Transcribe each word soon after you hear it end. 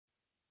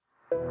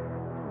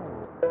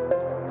Welcome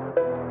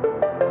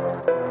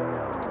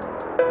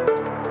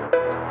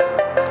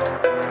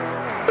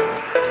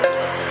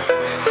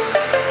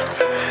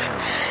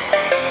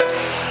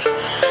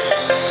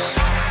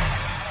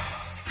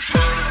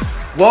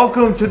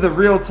to the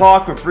Real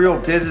Talk with Real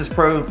Business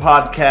Pro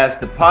podcast,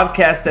 the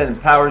podcast that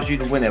empowers you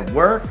to win at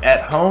work,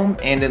 at home,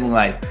 and in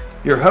life.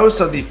 Your hosts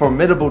are the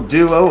formidable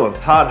duo of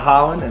Todd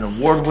Holland, an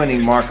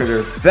award-winning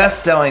marketer,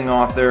 best-selling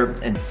author,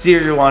 and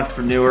serial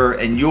entrepreneur,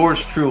 and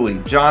yours truly,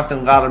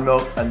 Jonathan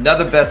Loudermilk,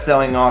 another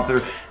best-selling author,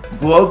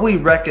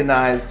 globally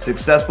recognized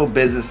successful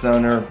business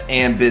owner,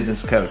 and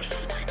business coach.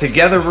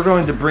 Together, we're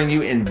going to bring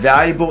you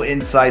invaluable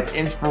insights,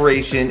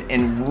 inspiration,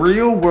 and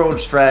real-world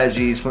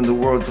strategies from the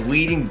world's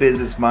leading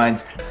business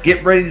minds.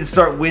 Get ready to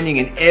start winning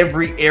in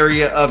every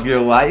area of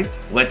your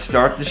life. Let's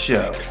start the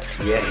show.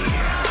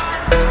 Yeah.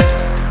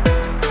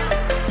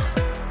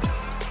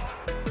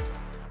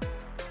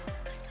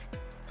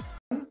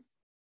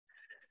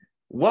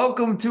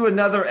 Welcome to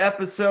another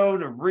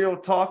episode of Real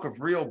Talk of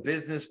Real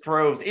Business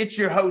Pros. It's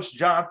your host,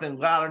 Jonathan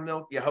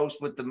Loudermilk, your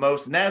host with the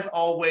most. And as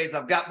always,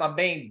 I've got my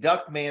main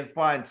duck man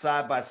flying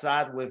side by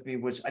side with me,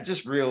 which I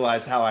just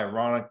realized how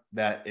ironic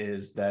that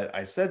is that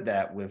I said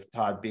that with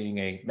Todd being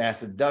a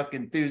massive duck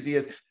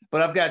enthusiast.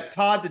 But I've got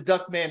Todd the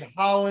Duckman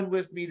Holland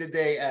with me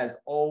today, as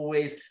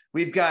always.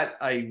 We've got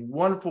a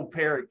wonderful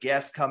pair of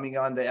guests coming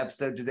on the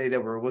episode today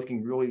that we're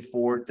looking really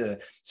forward to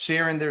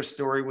sharing their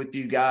story with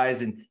you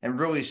guys and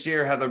really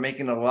share how they're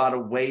making a lot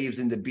of waves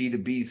in the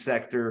B2B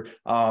sector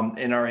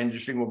in our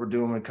industry, what we're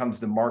doing when it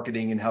comes to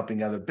marketing and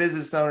helping other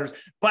business owners.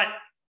 But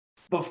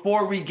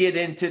before we get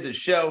into the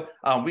show,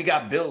 we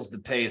got bills to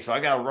pay, so I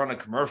got to run a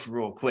commercial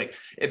real quick.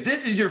 If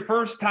this is your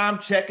first time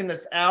checking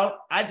us out,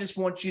 I just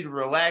want you to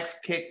relax,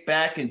 kick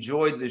back,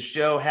 enjoy the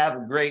show, have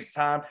a great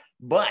time.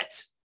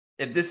 But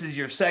if this is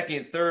your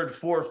second, third,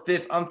 fourth,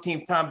 fifth,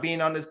 umpteenth time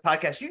being on this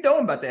podcast, you know what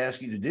I'm about to ask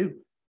you to do.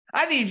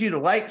 I need you to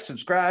like,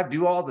 subscribe,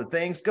 do all the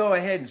things. Go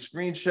ahead and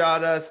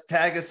screenshot us,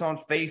 tag us on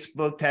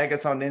Facebook, tag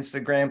us on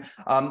Instagram.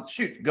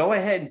 Go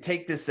ahead and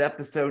take this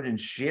episode and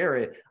share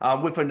it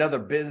with another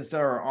business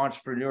owner or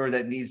entrepreneur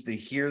that needs to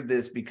hear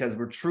this, because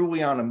we're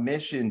truly on a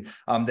mission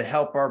to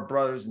help our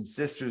brothers and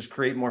sisters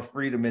create more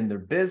freedom in their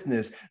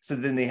business, so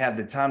then they have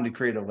the time to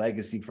create a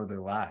legacy for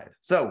their lives.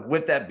 So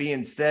with that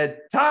being said,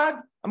 Todd,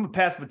 I'm going to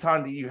pass the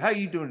baton to you. How are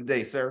you doing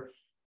today, sir?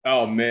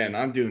 Oh, man,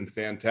 I'm doing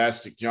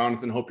fantastic,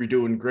 Jonathan. Hope you're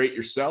doing great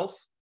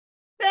yourself.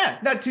 Yeah,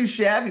 not too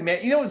shabby, man.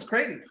 You know what's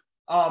crazy?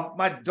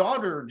 My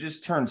daughter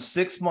just turned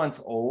 6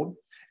 months old,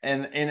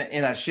 and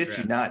I shit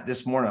you not,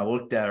 this morning I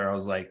looked at her, I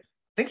was like,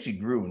 I think she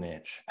grew an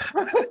inch.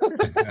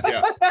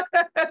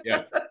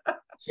 Yeah.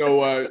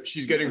 So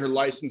she's getting her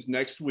license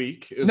next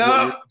week.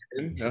 No.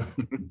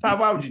 Todd,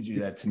 why would you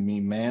do that to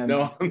me, man?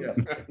 No,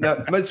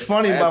 no, but it's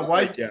funny.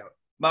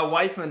 My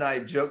wife and I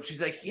joke. She's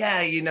like,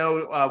 yeah,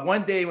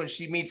 one day when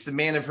she meets the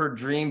man of her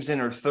dreams in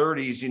her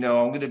 30s,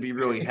 I'm going to be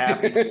really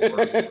happy for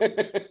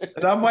her.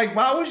 And I'm like,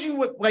 why would you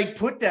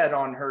put that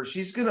on her?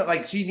 She's going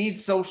to she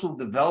needs social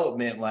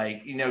development.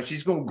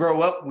 She's going to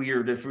grow up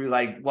weird if we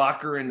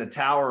lock her in the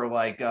tower,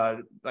 like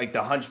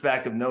the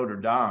Hunchback of Notre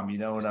Dame. You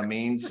know what I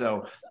mean?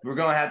 So we're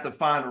going to have to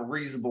find a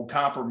reasonable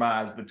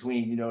compromise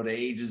between, the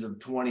ages of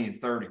 20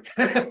 and 30.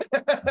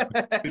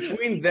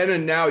 Between then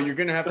and now, you're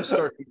going to have to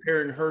start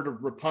comparing her to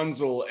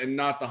Rapunzel and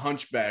not the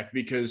Hunchback,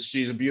 because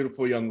she's a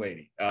beautiful young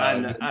lady. I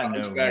know,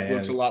 Hunchback man.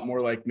 Looks a lot more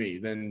like me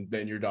than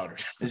your daughter.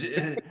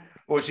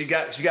 Well, she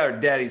got her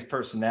daddy's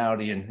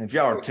personality, and if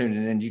y'all are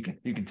tuning in, you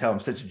can tell I'm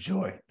such a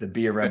joy to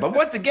be around. But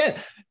once again,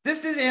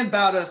 this isn't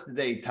about us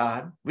today,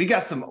 Todd. We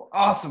got some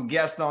awesome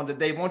guests on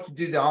today. Why don't you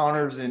do the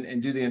honors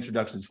and do the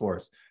introductions for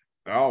us?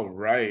 All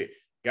right,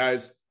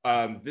 guys.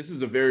 This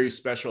is a very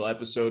special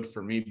episode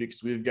for me,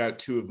 because we've got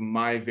two of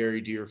my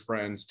very dear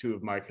friends, two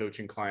of my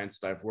coaching clients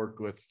that I've worked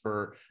with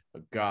for,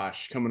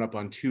 coming up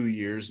on 2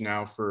 years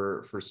now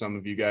for some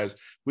of you guys.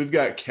 We've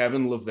got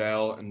Kevin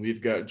Lavelle and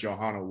we've got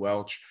Johanna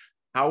Welch.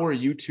 How are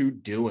you two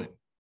doing?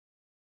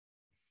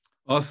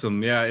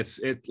 Awesome. Yeah,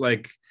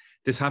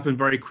 this happened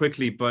very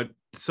quickly, but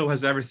so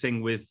has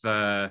everything with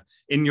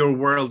in your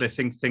world. I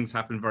think things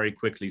happen very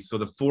quickly. So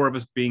the four of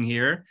us being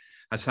here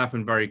has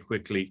happened very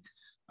quickly.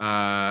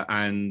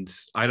 And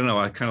I don't know,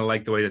 I kind of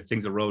like the way that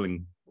things are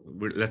rolling.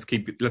 Let's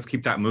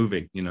keep that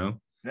moving, Yeah.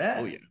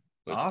 Oh yeah.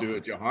 Let's do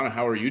it. Johanna,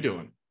 how are you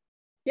doing?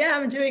 Yeah,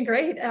 I'm doing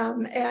great.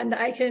 And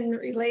I can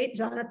relate,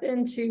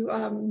 Jonathan, to,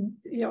 I'm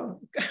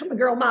a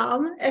girl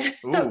mom.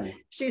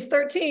 She's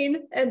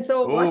 13. And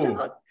so watch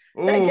out.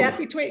 That gap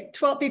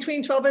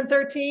between 12 and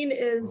 13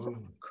 is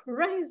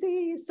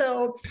crazy.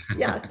 So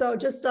yeah, so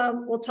just,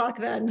 we'll talk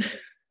then.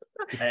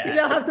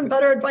 I'll have some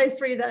better advice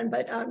for you then,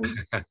 but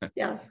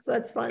yeah, so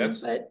that's fun.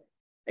 But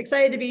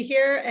excited to be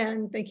here,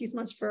 and thank you so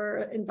much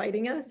for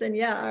inviting us. And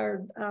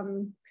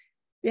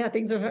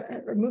things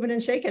are moving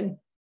and shaking.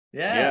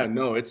 Yeah,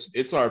 no,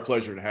 it's our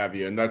pleasure to have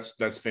you, and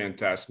that's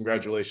fantastic.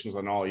 Congratulations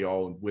on all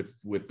y'all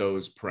with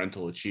those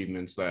parental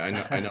achievements. That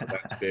I know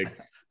that's big.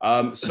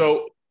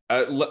 So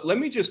Let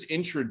me just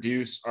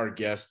introduce our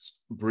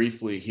guests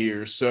briefly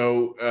here.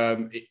 So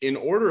in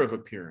order of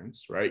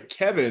appearance, right,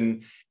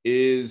 Kevin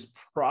is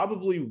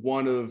probably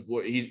one of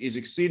what he's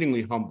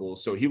exceedingly humble.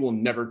 So he will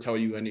never tell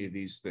you any of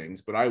these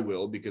things, but I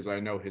will, because I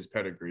know his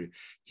pedigree.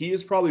 He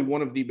is probably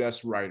one of the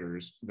best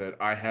writers that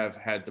I have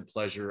had the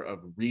pleasure of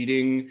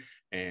reading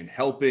and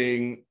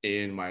helping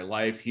in my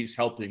life. He's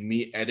helping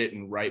me edit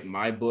and write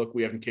my book.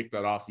 We haven't kicked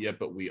that off yet,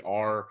 but we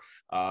are.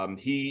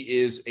 He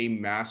is a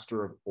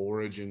master of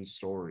origin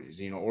stories.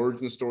 You know,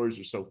 origin stories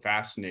are so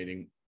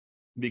fascinating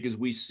because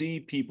we see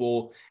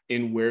people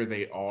in where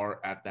they are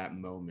at that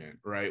moment,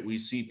 right? We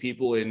see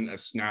people in a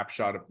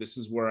snapshot of this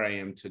is where I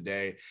am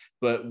today,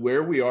 but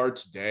where we are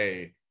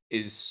today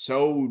is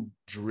so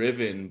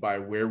driven by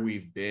where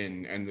we've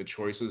been and the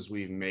choices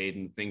we've made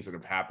and things that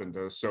have happened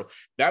to us. So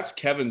that's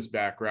Kevin's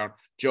background.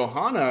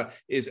 Johanna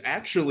is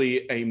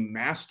actually a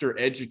master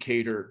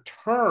educator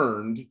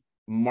turned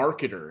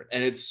marketer.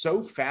 And it's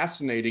so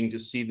fascinating to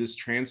see this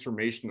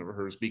transformation of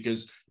hers,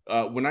 because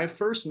when I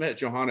first met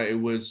Johanna, it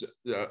was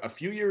a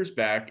few years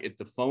back at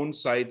the phone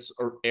sites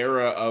or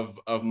era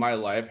of my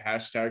life,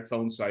 hashtag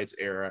phone sites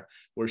era,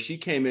 where she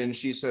came in,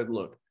 she said,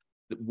 look,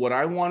 what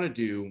I want to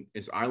do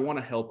is I want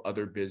to help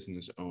other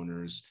business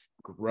owners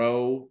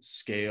grow,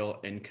 scale,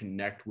 and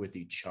connect with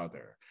each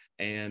other.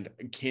 And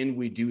can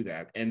we do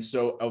that? And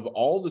so of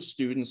all the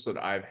students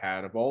that I've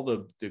had, of all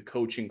the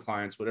coaching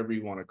clients, whatever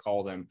you want to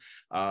call them,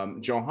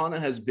 Johanna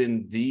has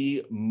been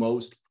the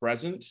most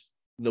present,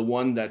 the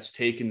one that's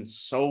taken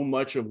so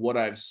much of what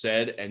I've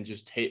said and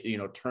just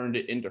turned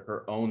it into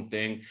her own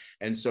thing.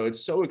 And so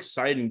it's so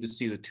exciting to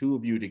see the two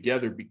of you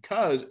together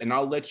because, and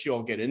I'll let you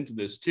all get into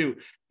this too,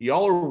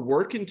 y'all are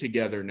working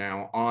together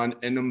now on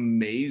an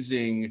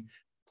amazing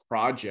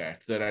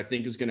project that I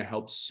think is going to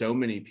help so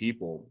many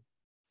people.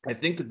 I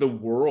think that the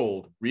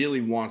world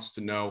really wants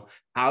to know,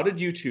 how did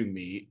you two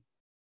meet?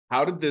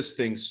 How did this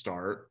thing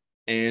start?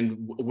 And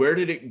where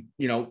did it,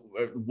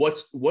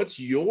 what's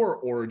your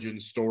origin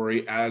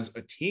story as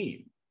a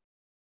team?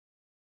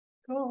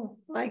 Cool.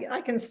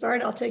 I can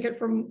start. I'll take it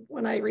from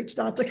when I reached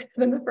out to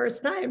Kevin the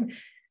first time.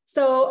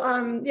 So,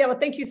 well,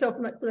 thank you so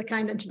much for the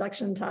kind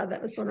introduction, Todd.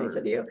 That was so nice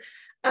of you.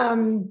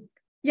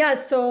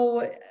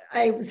 So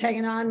I was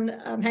hanging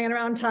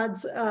around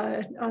Todd's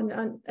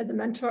as a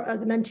mentor,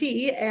 as a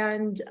mentee,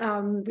 and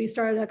we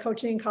started a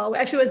coaching call.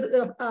 Actually,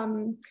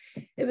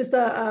 it was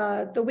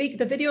the week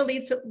the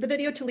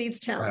video to leads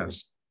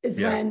challenge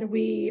when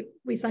we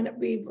signed up.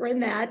 We were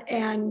in that,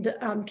 and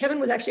Kevin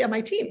was actually on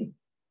my team,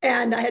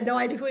 and I had no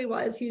idea who he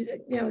was.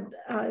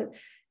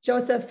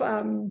 Joseph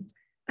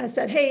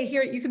said, "Hey,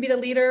 here you can be the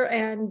leader,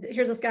 and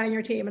here's this guy on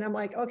your team," and I'm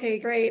like, "Okay,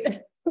 great."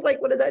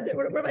 Like, what is that?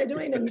 What am I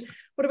doing? And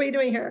what are we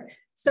doing here?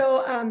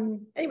 So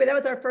anyway, that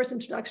was our first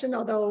introduction,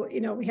 although,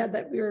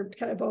 we were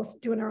kind of both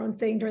doing our own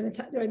thing during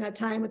that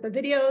time with the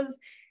videos.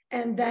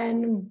 And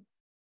then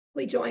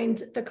we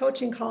joined the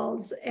coaching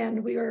calls,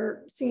 and we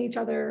were seeing each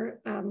other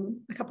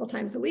a couple of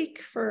times a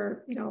week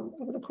for,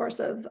 over the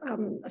course of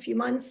a few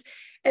months.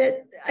 And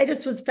I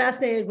just was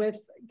fascinated with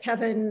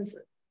Kevin's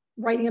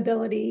writing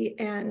ability,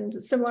 and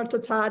similar to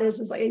Todd,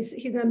 he's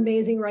an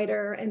amazing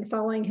writer, and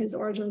following his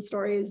origin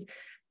stories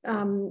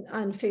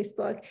on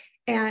Facebook.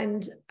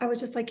 And I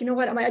was just like, you know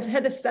what? I just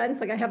had this sense,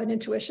 like I have an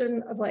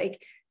intuition of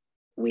like,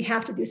 we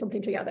have to do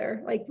something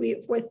together. Like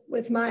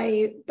with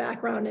my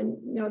background and,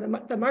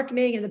 the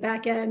marketing and the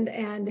back end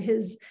and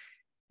his,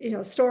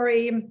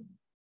 story.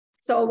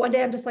 So one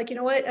day I'm just like, you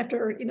know what,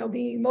 after,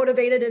 being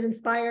motivated and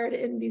inspired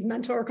in these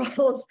mentor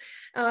calls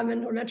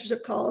and or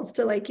mentorship calls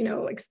to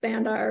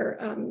expand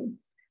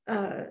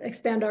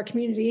our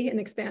community and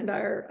expand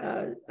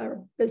our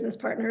business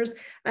partners,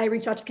 I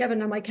reached out to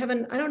Kevin. I'm like,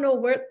 Kevin, I don't know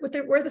where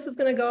this is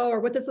going to go, or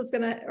what this is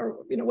going to,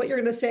 or what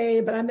you're going to say,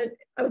 but I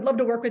would love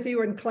to work with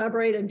you and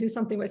collaborate and do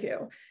something with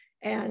you.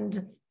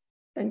 And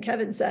then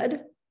Kevin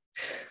said,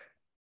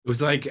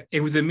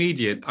 it was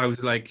immediate. I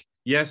was like,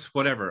 yes,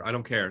 whatever, I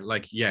don't care.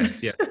 Like,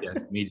 yes,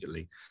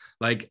 immediately.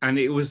 Like, and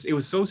it was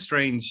so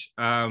strange.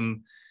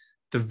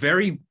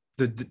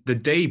 The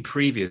day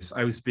previous,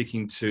 I was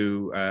speaking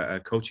to a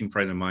coaching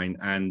friend of mine,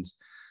 and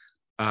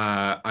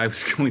I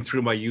was going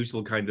through my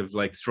usual kind of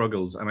like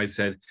struggles. And I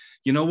said,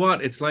 you know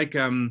what? It's like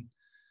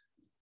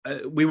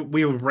we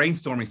were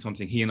brainstorming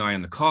something, he and I,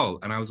 on the call.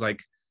 And I was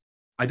like,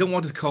 I don't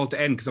want this call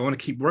to end because I want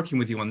to keep working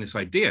with you on this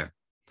idea.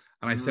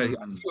 And I said,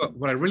 I feel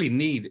what I really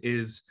need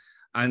is,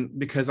 and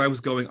because I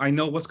was going, I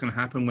know what's going to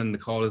happen when the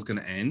call is going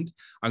to end.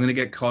 I'm going to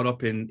get caught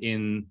up in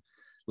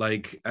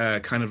maybe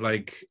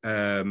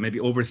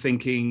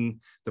overthinking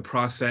the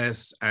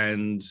process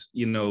and,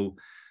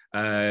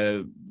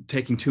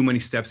 taking too many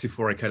steps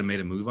before I kind of made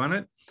a move on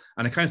it.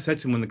 And I kind of said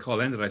to him when the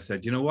call ended, I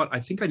said, you know what, I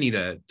think I need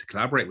to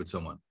collaborate with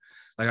someone.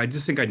 Like, I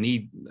just think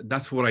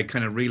that's what I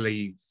kind of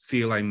really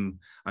feel I'm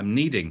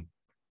needing.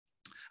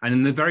 And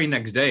then the very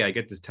next day I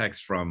get this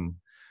text from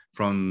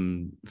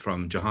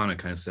Johanna,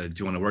 kind of said, do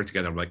you want to work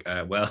together? I'm like,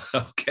 well,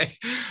 okay.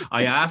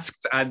 I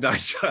asked and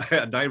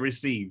I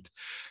received.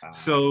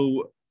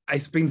 So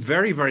it's been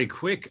very, very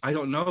quick. I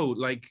don't know.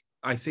 Like,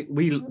 I think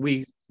we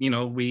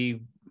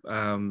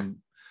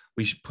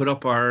we should put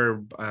up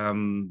our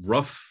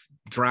rough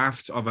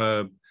draft of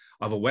a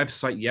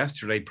website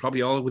yesterday,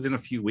 probably all within a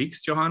few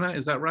weeks. Johanna,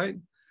 is that right?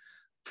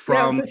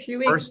 From a few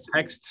weeks. First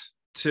text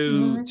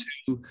to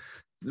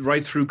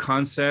right through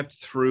concept,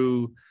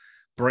 through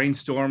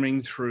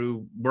brainstorming,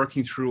 through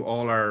working through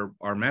all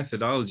our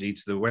methodology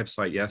to the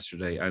website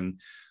yesterday. And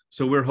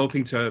so we're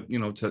hoping to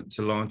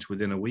launch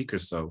within a week or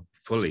so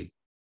fully.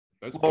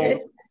 That's well,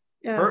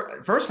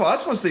 first of all, I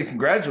just want to say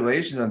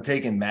congratulations on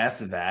taking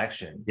massive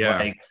action.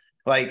 Yeah.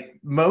 Like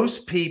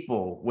most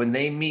people, when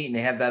they meet and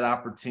they have that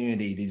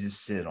opportunity, they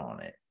just sit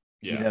on it.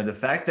 Yeah. The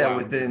fact that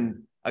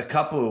within a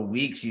couple of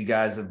weeks, you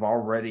guys have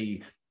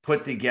already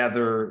put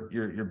together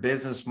your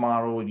business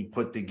model, you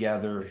put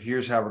together,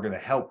 here's how we're going to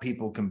help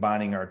people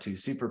combining our two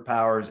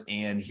superpowers,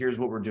 and here's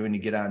what we're doing to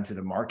get out into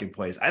the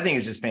marketplace. I think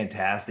it's just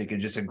fantastic and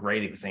just a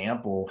great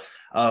example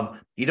of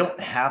you don't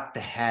have to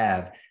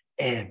have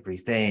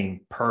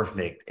everything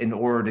perfect in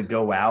order to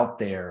go out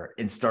there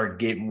and start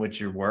getting what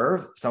you're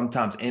worth.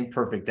 Sometimes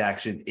imperfect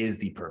action is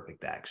the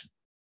perfect action.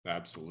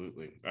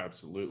 Absolutely.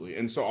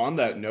 And so on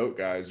that note,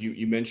 guys,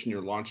 you mentioned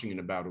you're launching in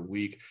about a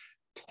week.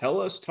 Tell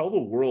the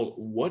world,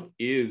 what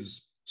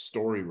is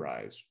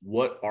StoryRise?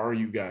 What are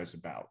you guys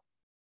about?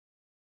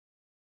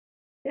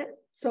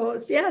 So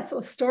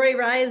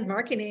StoryRise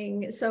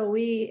marketing. So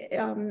we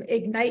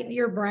ignite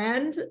your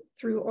brand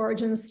through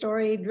origin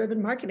story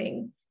driven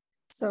marketing.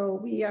 So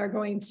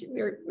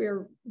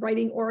we're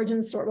writing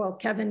origin story. Well,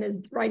 Kevin is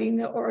writing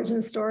the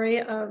origin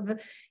story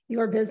of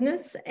your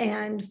business.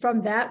 And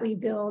from that, we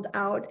build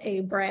out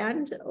a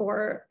brand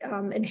or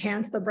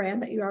enhance the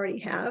brand that you already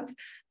have.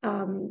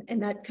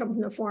 And that comes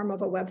in the form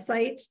of a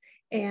website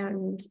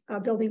and a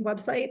building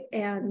website.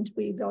 And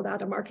we build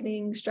out a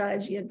marketing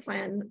strategy and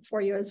plan for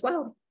you as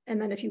well.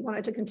 And then if you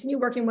wanted to continue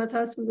working with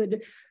us,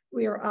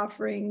 we are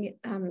offering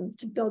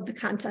to build the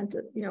content,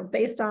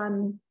 based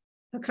on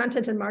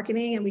content and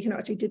marketing, and we can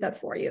actually do that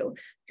for you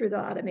through the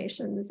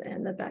automations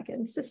and the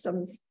backend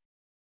systems.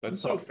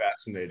 That's so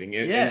fascinating.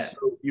 And so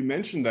you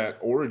mentioned that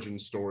origin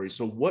story.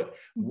 So what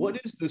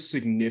is the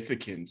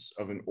significance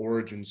of an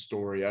origin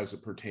story as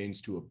it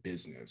pertains to a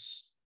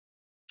business?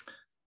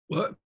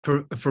 Well,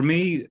 for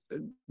me,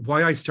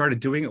 why I started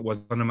doing it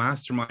was on a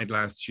mastermind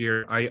last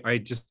year.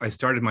 I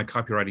started my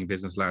copywriting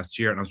business last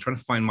year, and I was trying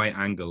to find my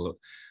angle.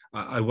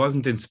 I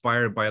wasn't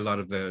inspired by a lot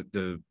of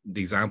the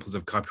examples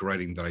of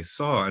copywriting that I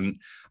saw. And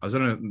I was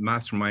on a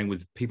mastermind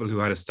with people who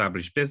had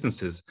established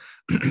businesses.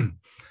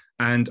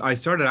 And I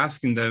started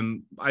asking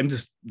them, I'm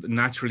just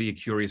naturally a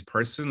curious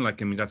person.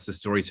 That's the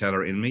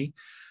storyteller in me.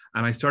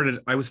 And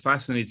I was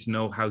fascinated to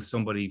know how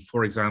somebody,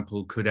 for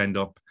example, could end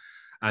up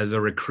as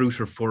a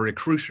recruiter for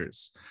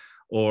recruiters,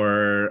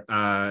 or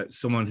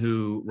someone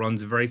who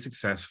runs a very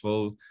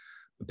successful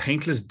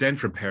paintless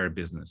dent repair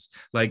business.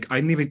 I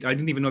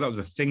didn't even know that was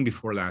a thing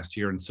before last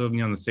year. And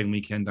suddenly on the same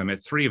weekend, I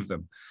met 3 of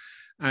them.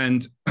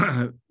 And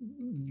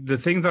the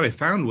thing that I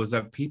found was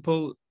that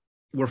people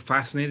were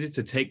fascinated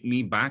to take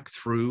me back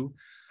through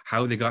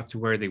how they got to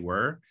where they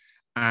were.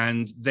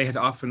 And they had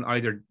often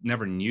either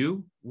never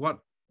knew what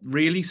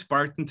really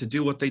sparked them to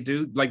do what they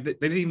do. They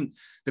didn't even,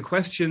 the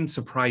question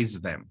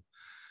surprised them.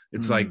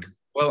 It's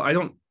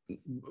well,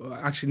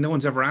 actually, no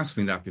one's ever asked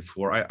me that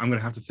before. I'm going to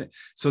have to think.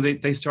 So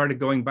they started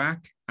going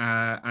back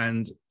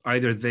and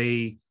either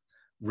they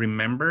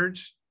remembered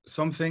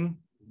something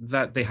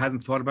that they hadn't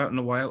thought about in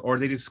a while, or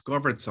they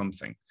discovered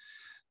something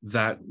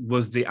that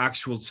was the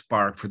actual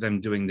spark for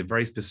them doing the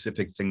very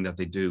specific thing that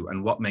they do,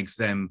 and what makes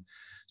them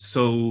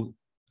so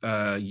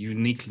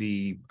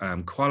uniquely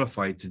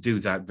qualified to do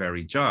that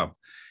very job.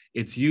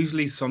 It's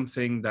usually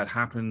something that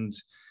happened.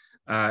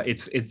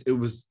 It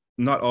was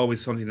not always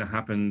something that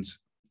happened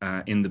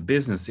in the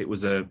business. It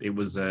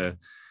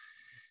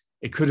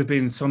could have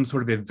been some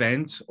sort of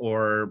event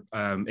or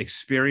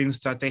experience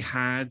that they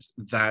had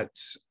that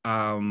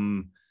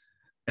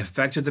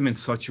affected them in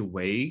such a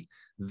way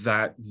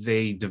that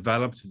they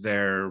developed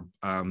their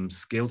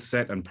skill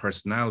set and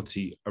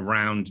personality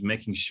around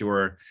making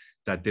sure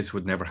that this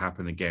would never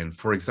happen again.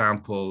 For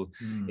example,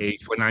 a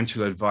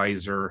financial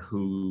advisor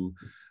who,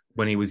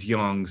 when he was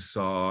young,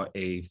 saw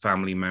a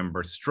family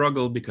member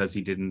struggle because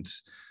he didn't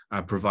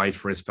provide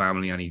for his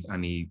family,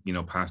 and he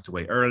passed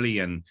away early.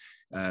 And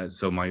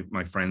so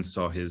my friend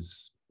saw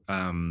his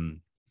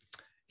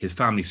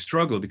family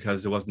struggle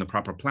because there wasn't a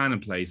proper plan in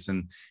place,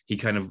 and he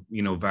kind of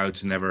vowed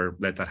to never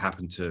let that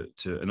happen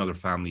to another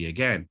family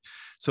again.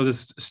 So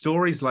there's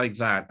stories like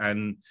that,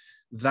 and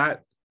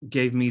that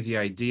gave me the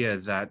idea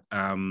that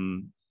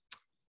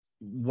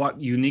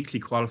what uniquely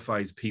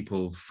qualifies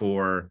people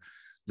for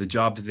the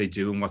job that they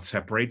do and what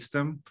separates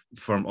them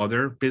from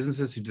other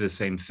businesses who do the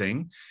same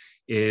thing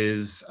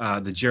is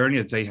the journey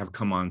that they have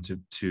come on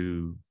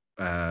to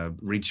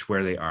reach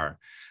where they are.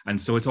 And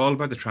so it's all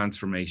about the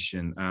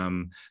transformation.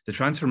 The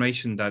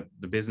transformation that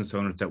the business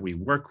owners that we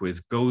work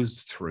with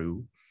goes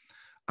through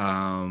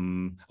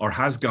or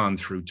has gone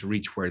through to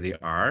reach where they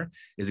are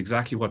is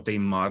exactly what they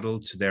model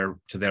to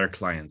their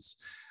clients.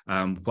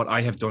 What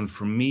I have done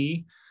for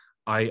me,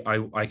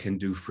 I can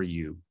do for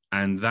you.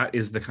 And that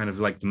is the kind of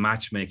like the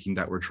matchmaking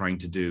that we're trying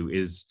to do,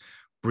 is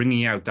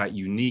bringing out that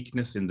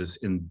uniqueness in this,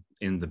 in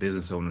the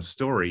business owner's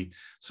story,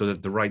 so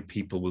that the right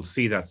people will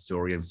see that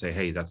story and say,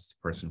 hey, that's the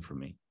person for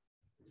me.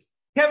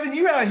 Kevin,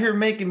 you out here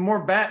making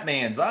more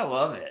Batmans. I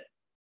love it.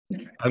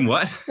 And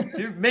what?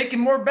 You're making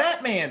more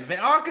Batmans, man.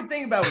 All I could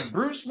think about was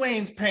Bruce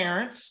Wayne's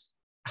parents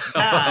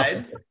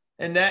died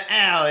in that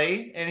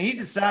alley, and he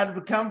decided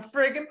to become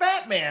friggin'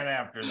 Batman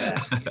after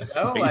that.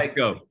 You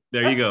know?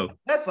 There you go.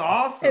 That's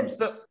awesome.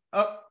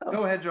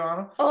 Go ahead,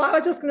 Joanna. Oh, I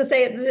was just going to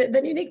say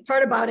the unique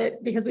part about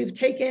it, because we've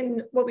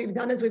taken, what we've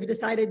done is we've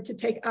decided to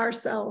take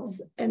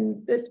ourselves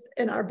and this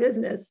in our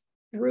business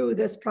through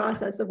this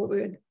process of what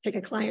we would take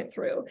a client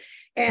through.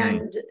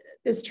 And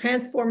this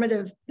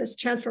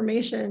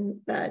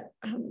transformation that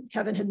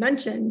Kevin had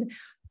mentioned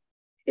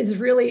is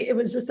really, it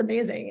was just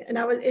amazing. And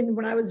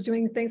when I was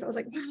doing things, I was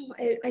like, wow,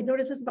 I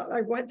noticed this about,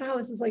 like, wow,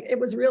 this is like, it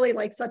was really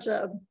like such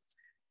a,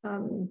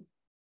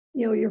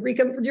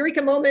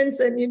 eureka moments.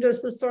 And you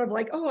just sort of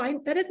like,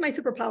 oh, that is my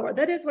superpower.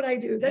 That is what I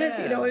do. That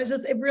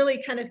is, it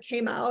really kind of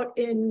came out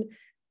in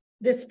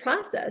this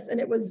process. And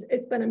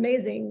it's been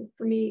amazing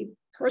for me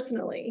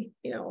personally,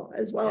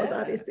 as well as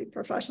obviously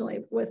professionally,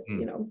 with,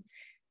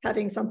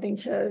 having something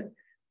to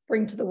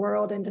bring to the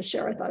world and to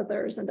share with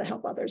others and to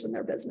help others in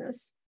their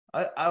business.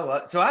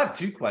 So I have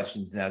two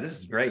questions now. This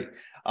is great.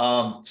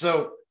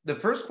 So the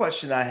first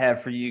question I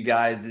have for you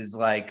guys is,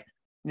 like,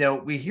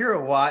 we hear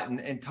a lot,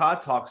 and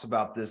Todd talks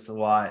about this a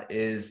lot,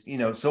 is,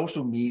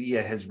 social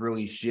media has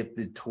really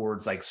shifted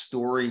towards like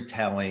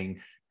storytelling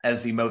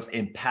as the most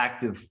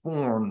impactful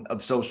form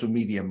of social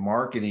media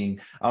marketing,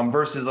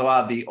 versus a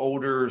lot of the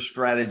older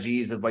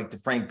strategies of like the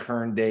Frank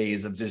Kern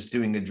days of just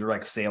doing a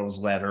direct sales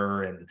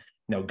letter and,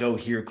 go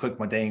here, click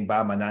my thing,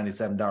 buy my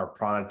 $97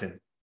 product, and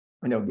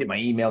get my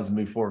emails and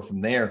move forward from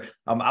there.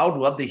 I would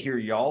love to hear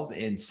y'all's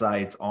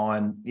insights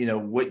on,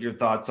 what your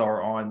thoughts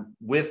are on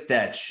with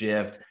that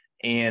shift,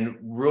 and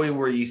really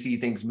where you see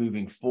things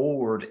moving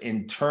forward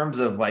in terms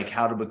of like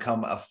how to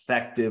become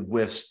effective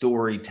with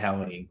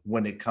storytelling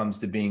when it comes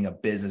to being a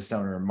business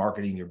owner and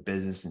marketing your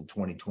business in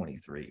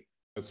 2023.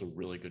 That's a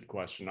really good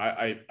question.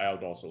 I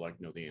would also like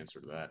to know the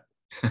answer to that.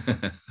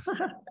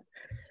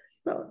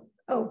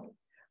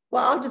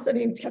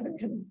 Kevin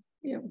can,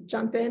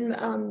 jump in.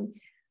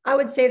 I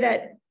would say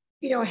that,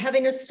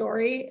 having a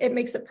story, it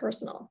makes it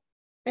personal.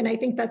 And I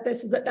think that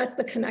that's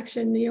the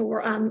connection.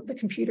 We're on the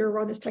computer, we're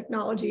on this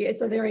technology.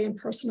 It's a very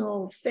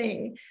impersonal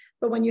thing.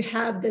 But when you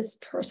have this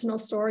personal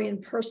story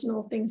and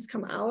personal things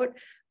come out,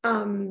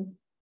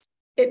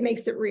 it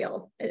makes it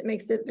real. It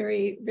makes it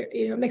very,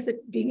 very,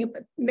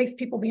 makes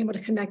people be able to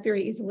connect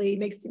very easily.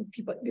 Makes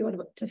people be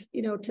able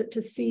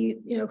to see,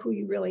 who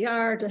you really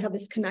are, to have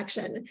this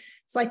connection.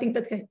 So I think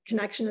that the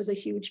connection is a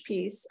huge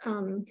piece.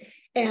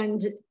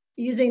 And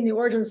using the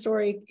origin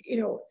story,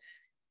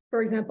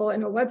 for example,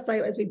 in a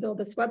website, as we build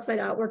this website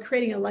out, we're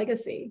creating a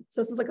legacy.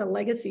 So this is like a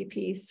legacy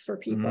piece for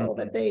people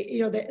that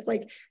it's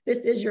like,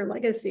 this is your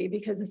legacy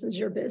because this is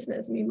your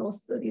business. I mean,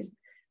 most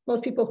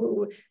people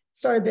who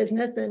start a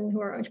business and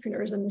who are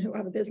entrepreneurs and who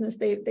have a business,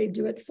 they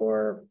do it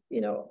for,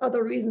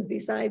 other reasons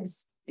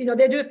besides, they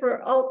do it for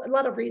a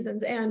lot of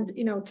reasons. And,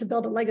 to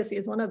build a legacy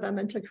is one of them,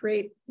 and to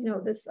create,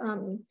 this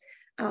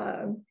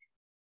a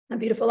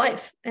beautiful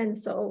life. And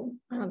so,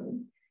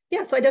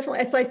 so I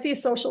see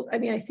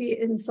I see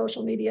in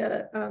social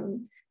media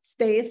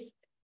space,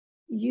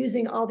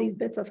 using all these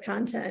bits of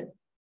content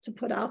to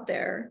put out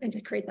there and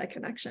to create that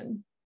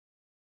connection.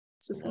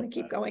 It's just going to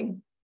keep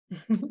going.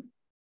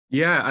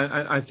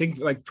 Yeah, I think,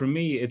 like, for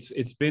me,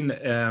 it's been,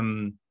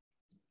 and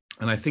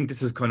I think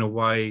this is kind of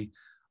why,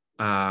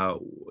 our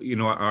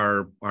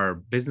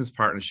business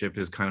partnership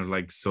is kind of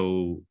like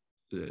so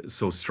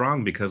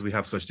strong, because we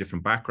have such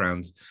different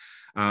backgrounds.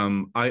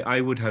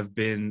 I would have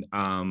been,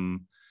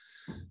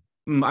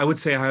 I would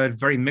say I had a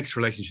very mixed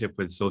relationship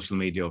with social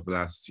media over the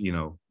last,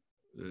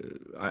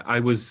 I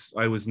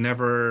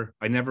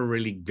never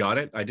really got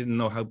it. I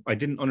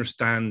didn't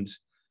understand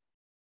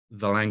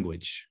the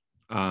language.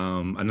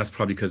 And that's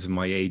probably because of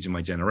my age and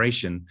my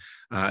generation,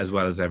 as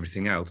well as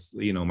everything else.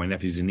 My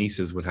nephews and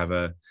nieces would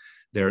have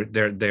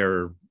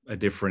they're a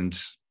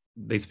different,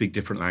 they speak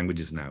different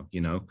languages now,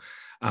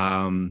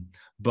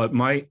 but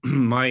my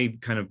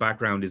kind of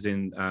background is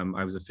in,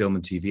 I was a film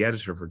and TV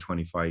editor for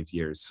 25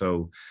 years.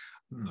 So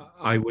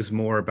I was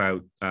more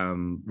about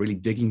really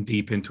digging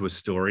deep into a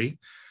story,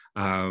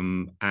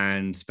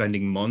 and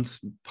spending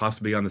months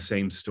possibly on the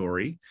same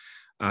story,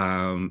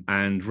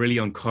 and really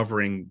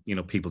uncovering,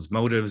 people's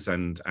motives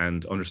and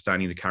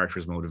understanding the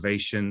character's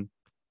motivation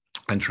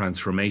and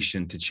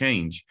transformation to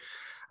change.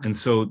 And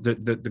so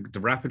the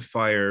rapid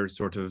fire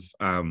sort of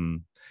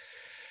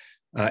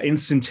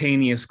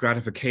instantaneous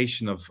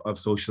gratification of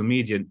social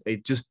media,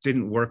 it just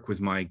didn't work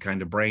with my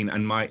kind of brain,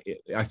 and I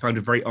found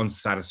it very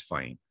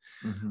unsatisfying.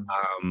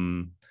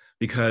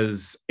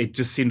 Because it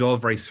just seemed all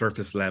very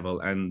surface level,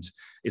 and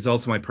it's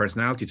also my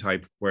personality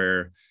type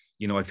where,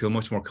 I feel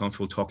much more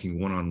comfortable talking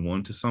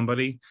one-on-one to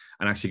somebody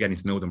and actually getting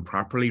to know them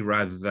properly,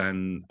 rather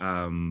than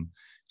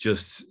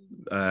just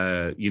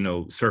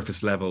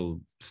surface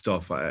level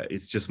stuff.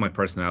 It's just my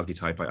personality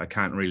type. I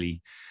can't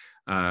really.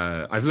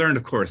 I've learned,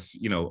 of course,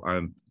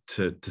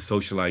 to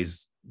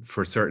socialize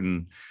for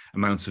certain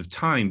amounts of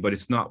time, but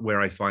it's not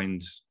where I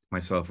find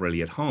myself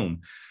really at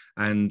home.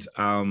 And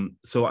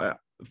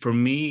for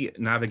me,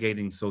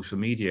 navigating social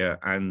media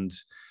and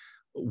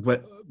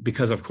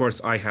because of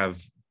course I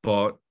have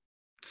bought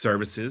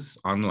services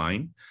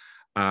online,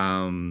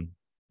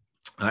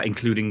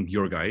 including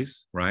your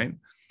guys, right?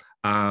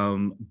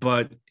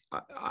 But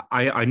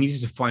I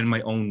needed to find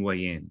my own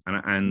way in,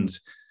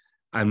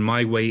 and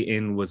my way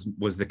in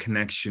was the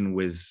connection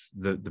with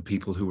the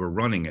people who were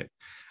running it.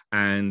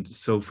 And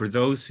so for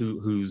those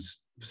whose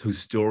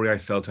story I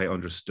felt I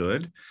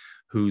understood,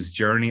 whose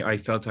journey I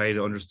felt I had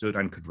understood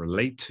and could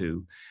relate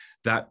to,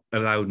 that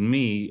allowed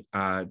me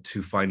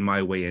to find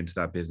my way into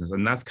that business.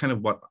 And that's kind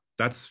of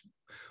that's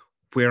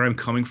where I'm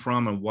coming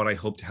from, and what I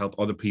hope to help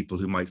other people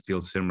who might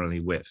feel similarly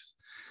with.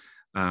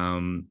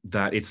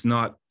 That it's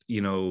not,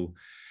 the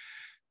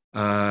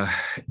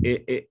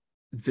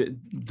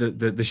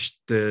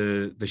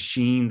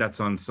sheen that's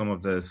on some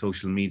of the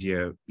social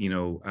media,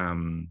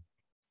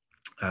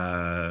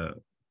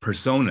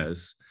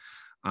 personas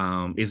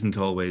isn't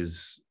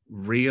always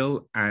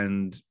real,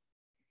 and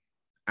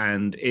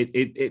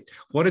it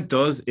what it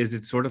does is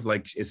it's sort of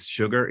like, it's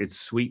sugar, it's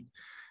sweet,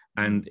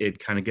 and it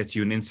kind of gets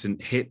you an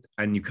instant hit,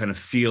 and you kind of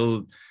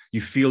feel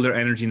their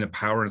energy and the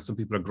power, and some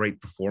people are great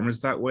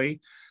performers that way,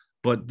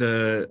 but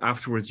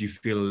afterwards you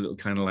feel a little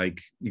kind of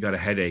like you got a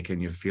headache,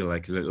 and you feel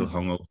like a little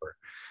hungover,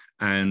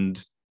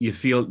 and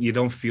you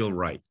don't feel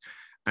right.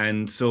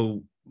 And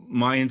so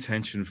my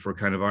intention for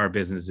kind of our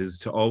business is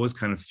to always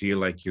kind of feel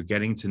like you're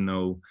getting to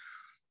know,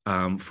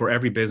 for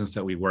every business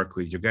that we work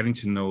with, you're getting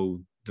to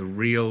know the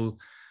real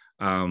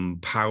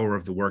power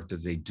of the work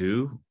that they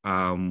do,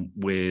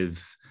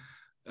 with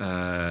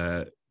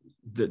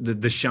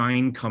the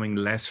shine coming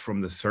less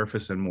from the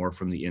surface and more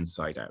from the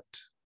inside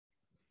out.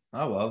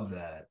 I love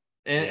that.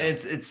 And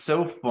it's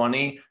so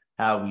funny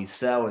how we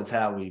sell is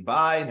how we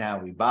buy, and how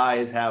we buy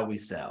is how we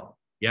sell.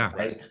 Yeah.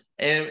 Right.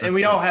 And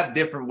we all have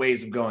different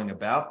ways of going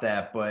about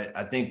that. But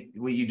I think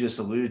what you just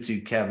alluded to,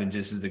 Kevin,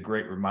 just is a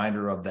great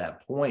reminder of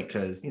that point,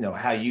 because,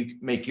 how you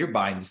make your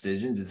buying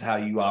decisions is how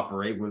you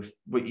operate with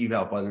what you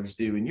help others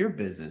do in your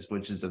business,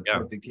 which is a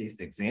perfect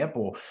case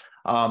example.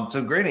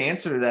 So great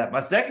answer to that. My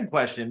second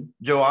question,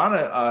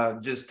 Joanna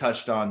just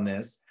touched on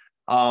this.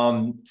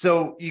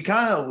 So you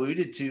kind of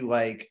alluded to,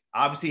 like,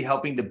 obviously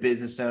helping the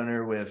business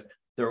owner with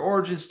their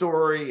origin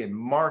story and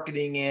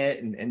marketing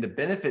it and the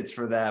benefits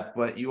for that.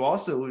 But you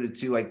also alluded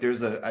to, like,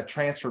 there's a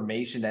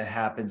transformation that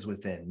happens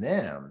within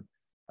them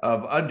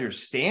of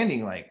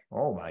understanding, like,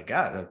 oh my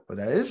God, but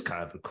that is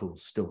kind of a cool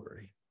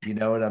story. You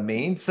know what I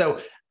mean? So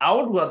I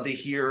would love to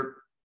hear,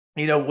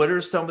 what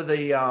are some of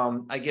the,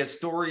 I guess,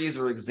 stories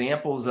or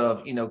examples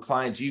of,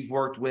 clients you've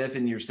worked with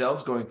and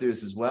yourselves going through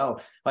this as well?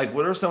 Like,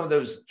 what are some of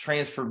those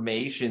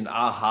transformation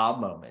aha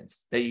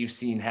moments that you've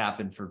seen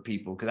happen for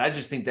people? Because I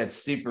just think that's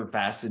super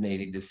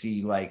fascinating to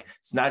see, like,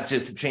 it's not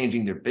just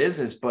changing their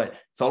business, but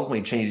it's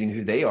ultimately changing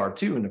who they are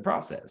too in the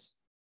process.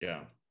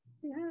 Yeah.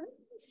 Yeah.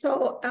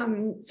 So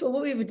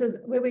what we've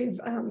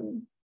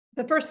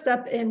the first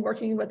step in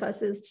working with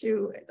us is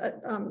to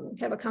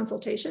have a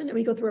consultation, and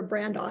we go through a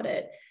brand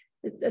audit,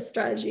 a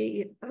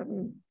strategy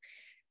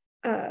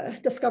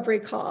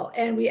discovery call,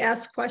 and we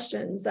ask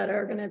questions that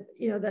are going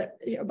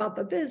to, about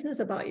the business,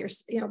 about your,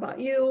 about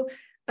you.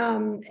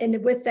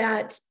 And with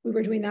that, we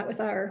were doing that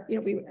with our,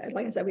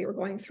 like I said, we were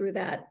going through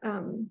that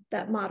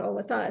model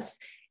with us.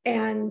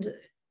 And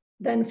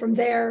then from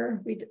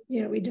there, we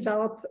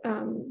develop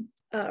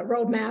a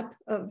roadmap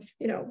of,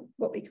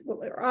 what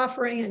we're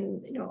offering,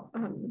 and,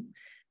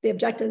 the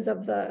objectives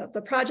of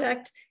the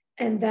project.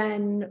 And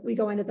then we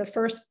go into the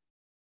first,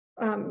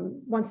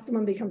 once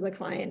someone becomes a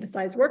client,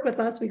 decides to work with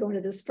us, we go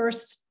into this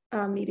first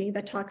meeting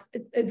that talks,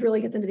 it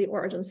really gets into the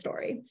origin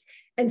story.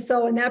 And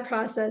so in that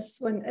process,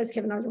 as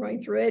Kevin and I were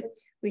going through it,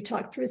 we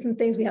talked through some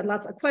things. We had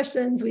lots of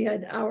questions. We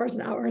had hours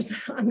and hours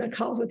on the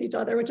calls with each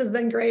other, which has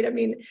been great. I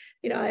mean,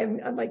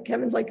 I'm like,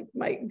 Kevin's like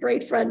my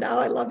great friend now.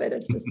 I love it.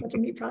 It's just such a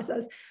neat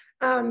process.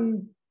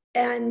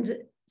 And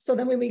so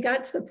then when we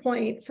got to the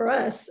point for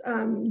us,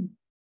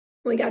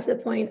 we got to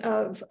the point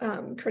of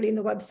creating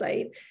the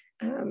website,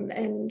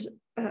 and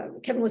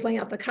Kevin was laying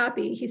out the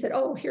copy. He said,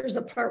 oh, here's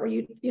a part where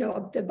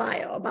the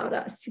bio about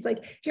us. He's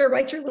like, here,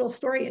 write your little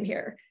story in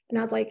here. And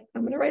I was like,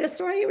 I'm going to write a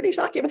story. What are you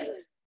talking about?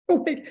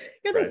 Like,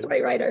 you're the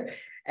story writer.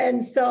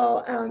 And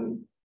so,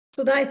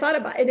 so then I thought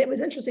about it. And it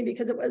was interesting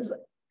because it was,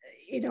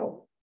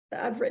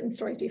 I've written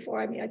stories before.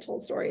 I mean, I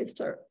told stories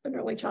to an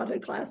early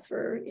childhood class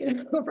for,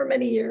 for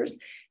many years,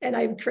 and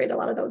I've created a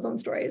lot of those own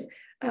stories.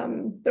 But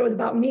it was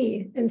about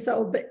me. And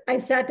so, but I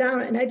sat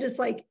down and I just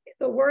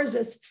the words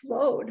just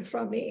flowed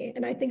from me.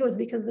 And I think it was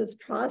because of this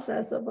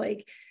process of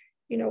what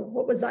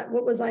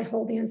was I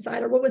holding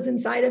inside, or what was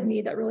inside of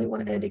me that really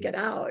wanted to get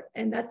out.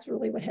 And that's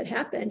really what had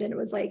happened. And it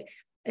was like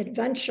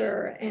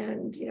adventure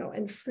and,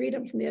 and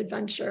freedom from the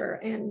adventure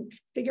and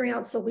figuring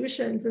out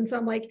solutions. And so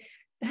I'm like,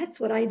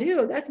 that's what I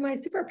do. That's my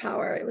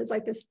superpower. It was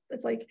like this,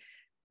 it's like,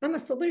 I'm a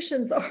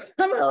solutions oriented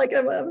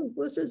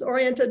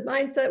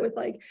mindset with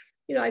like,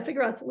 you know, I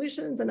figure out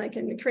solutions and I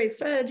can create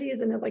strategies,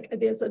 and like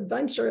this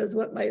adventure is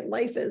what my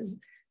life is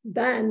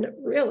then,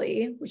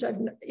 really, which I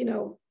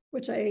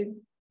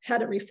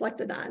hadn't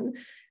reflected on.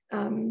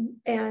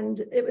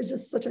 And it was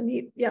just such a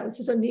neat,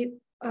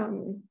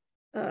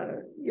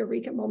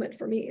 eureka moment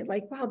for me.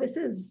 Like, wow, this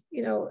is,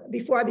 you know,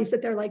 before I'd be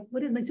sit there like,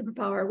 what is my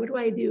superpower? What do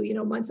I do? You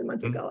know, months and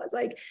months ago, I was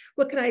like,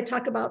 what can I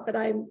talk about that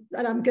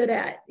I'm good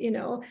at? You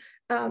know,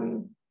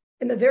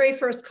 in the very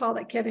first call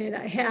that Kevin and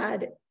I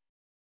had,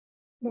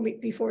 when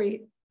we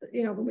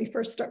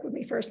first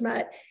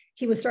met,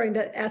 he was starting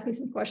to ask me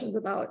some questions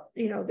about,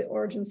 you know, the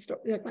origin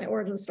story, like my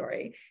origin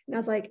story. And I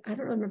was like, I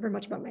don't remember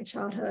much about my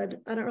childhood.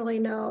 I don't really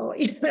know.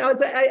 You know,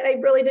 I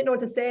really didn't know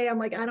what to say. I'm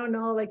like, I don't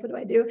know, like, what do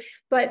I do?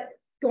 But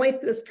going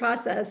through this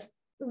process,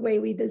 the way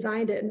we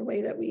designed it and the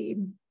way that we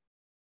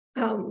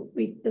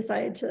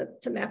decided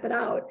to map it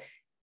out,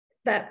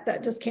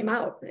 that just came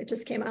out. It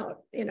just came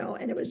out, you know,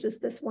 and it was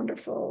just this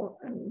wonderful,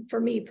 for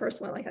me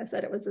personally, like I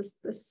said, it was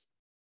this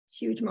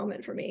huge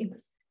moment for me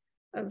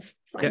of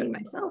finding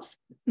myself.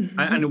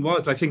 And it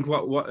was, I think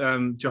what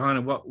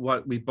Johanna,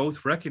 what we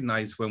both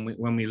recognized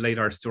when we laid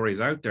our stories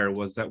out there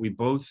was that we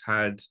both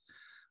had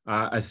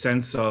a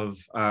sense of,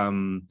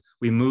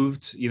 we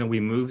moved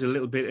a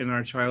little bit in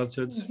our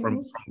childhoods,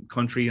 from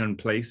country and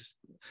place,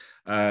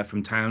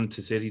 from town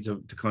to city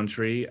to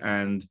country.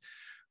 And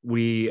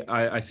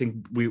I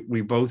think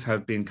we both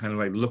have been kind of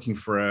like looking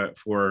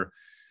for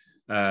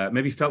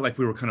maybe felt like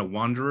we were kind of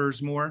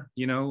wanderers more,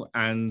 you know,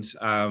 and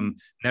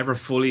never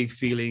fully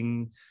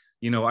feeling,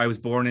 you know, I was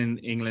born in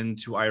England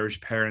to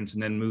Irish parents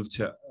and then moved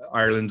to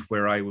Ireland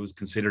where I was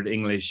considered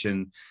English.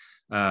 And,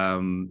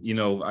 you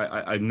know,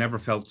 I've never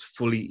felt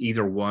fully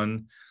either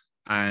one.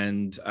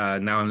 And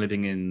now I'm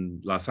living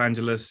in Los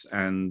Angeles,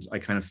 and I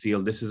kind of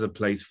feel this is a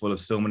place full of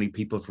so many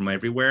people from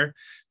everywhere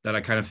that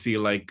I kind of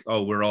feel like,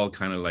 oh, we're all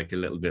kind of like a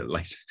little bit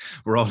like,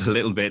 we're all a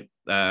little bit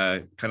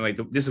kind of like,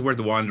 this is where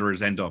the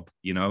wanderers end up,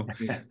 you know?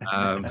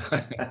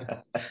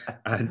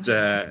 And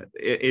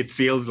it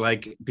feels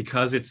like,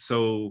 because it's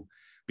so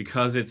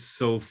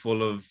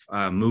full of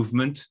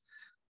movement,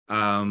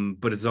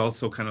 but it's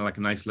also kind of like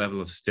a nice level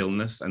of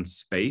stillness and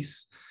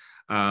space.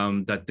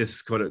 That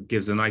this kind of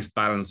gives a nice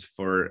balance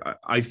for,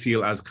 I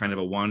feel as kind of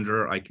a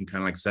wanderer, I can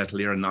kind of like settle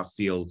here and not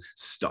feel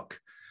stuck.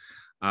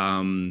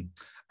 And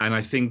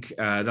I think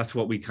that's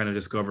what we kind of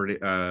discovered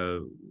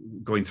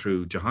going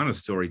through Johanna's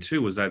story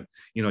too, was that,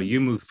 you know, you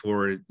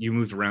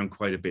moved around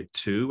quite a bit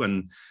too,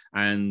 and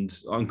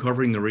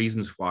uncovering the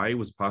reasons why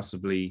was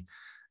possibly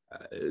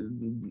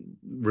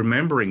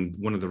remembering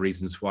one of the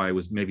reasons why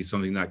was maybe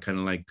something that kind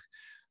of like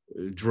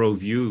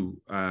drove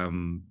you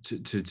to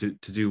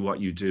do what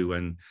you do.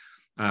 And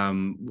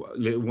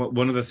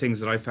one of the things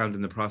that I found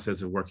in the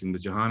process of working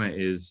with Johanna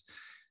is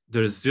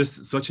there's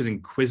just such an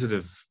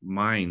inquisitive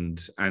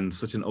mind and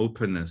such an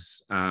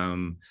openness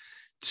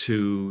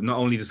to not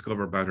only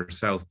discover about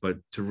herself, but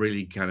to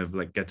really kind of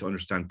like get to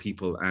understand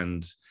people,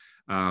 and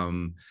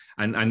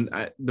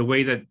the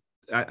way that,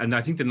 and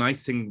I think the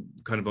nice thing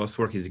kind of us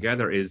working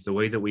together is the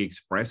way that we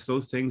express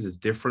those things is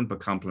different but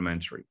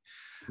complementary.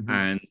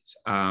 And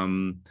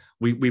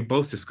we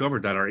both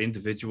discovered that our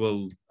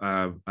individual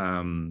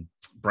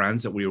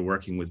brands that we were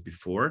working with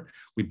before,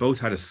 we both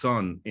had a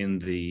sun in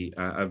the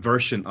a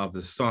version of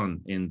the sun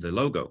in the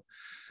logo.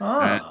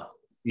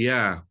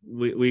 Yeah,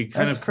 we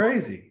kind that's of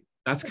crazy.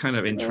 That's kind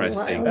of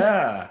interesting.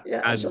 Yeah,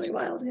 it's really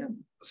wild. Yeah.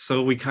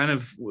 So we kind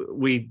of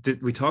we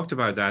talked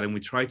about that, and we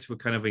tried to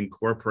kind of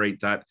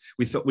incorporate that.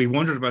 We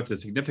wondered about the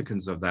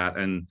significance of that,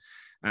 and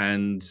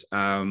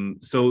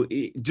so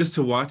just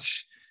to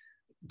watch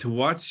the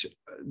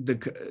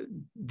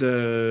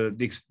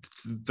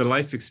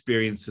life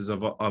experiences of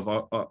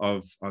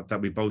that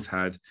we both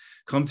had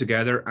come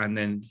together, and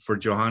then for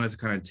Johanna to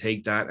kind of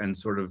take that and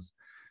sort of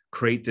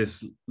create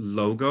this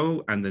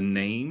logo and the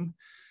name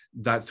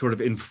that sort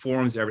of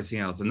informs everything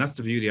else. And that's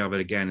the beauty of it.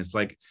 Again, it's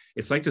like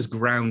this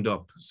ground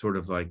up sort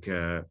of like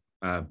a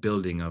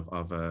building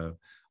of a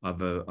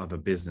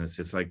business.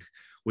 It's like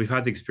we've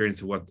had the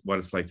experience of what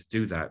it's like to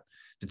do that,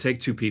 to take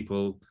two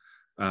people,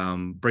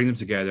 bring them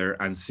together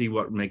and see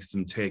what makes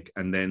them tick,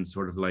 and then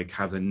sort of like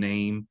have the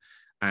name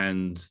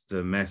and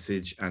the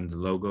message and the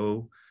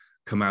logo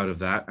come out of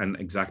that, and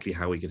exactly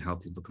how we can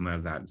help people come out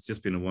of that. It's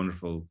just been a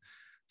wonderful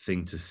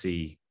thing to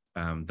see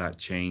that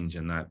change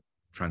and that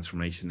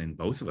transformation in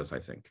both of us, I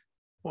think.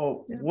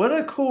 Well, what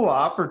a cool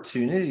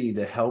opportunity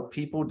to help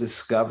people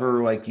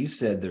discover, like you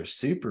said, their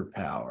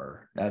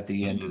superpower at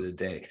the end of the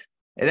day.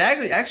 It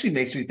actually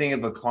makes me think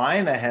of a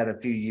client I had a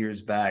few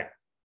years back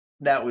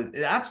that was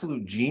an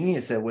absolute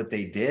genius at what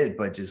they did,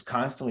 but just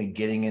constantly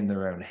getting in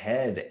their own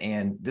head.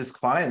 And this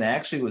client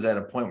actually was at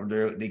a point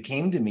where they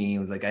came to me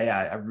and was like, hey,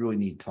 I really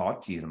need to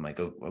talk to you. And I'm like,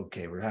 oh,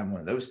 okay, we're having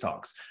one of those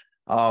talks.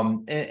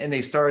 And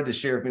they started to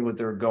share with me what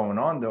they were going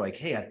on. They're like,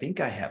 hey, I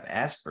think I have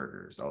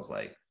Asperger's. I was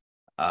like,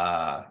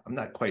 I'm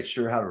not quite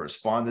sure how to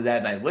respond to that.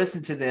 And I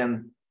listened to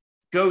them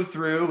go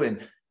through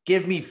and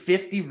give me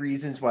 50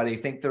 reasons why they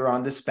think they're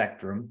on the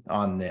spectrum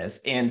on this.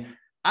 And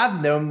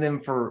I've known them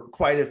for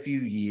quite a few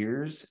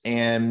years,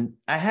 and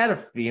I had a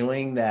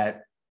feeling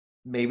that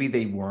maybe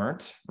they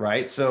weren't,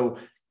 right? So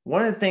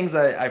one of the things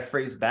I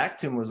phrased back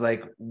to him was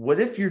like,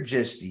 what if you're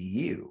just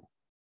you?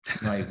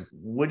 I'm like,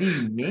 what do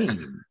you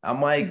mean?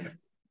 I'm like,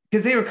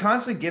 because they were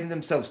constantly giving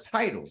themselves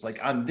titles, like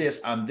I'm this,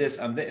 I'm this,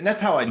 I'm this. And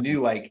that's how I knew,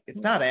 like,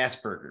 it's not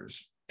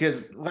Asperger's.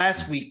 Because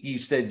last week you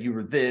said you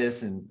were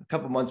this, and a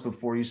couple months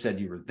before you said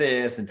you were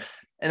this. And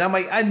I'm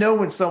like, I know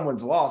when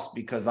someone's lost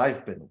because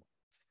I've been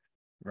lost,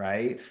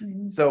 right?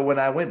 Mm-hmm. So when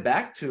I went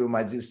back to him,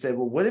 I just said,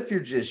 well, what if you're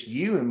just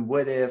you? And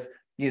what if,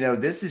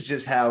 this is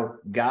just how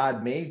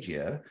God made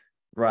you,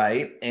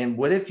 right? And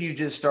what if you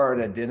just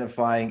started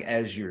identifying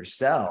as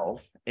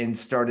yourself and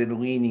started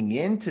leaning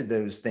into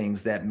those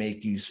things that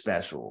make you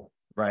special,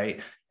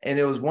 right? And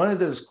it was one of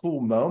those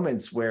cool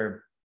moments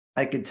where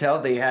I could tell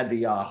they had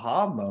the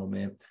aha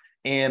moment.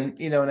 And,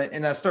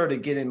 and I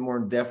started getting more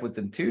in depth with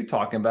them too,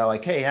 talking about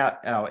like, hey,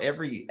 how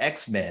every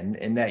X-Men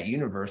in that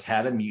universe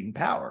had a mutant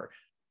power.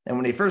 And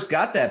when they first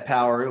got that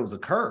power, it was a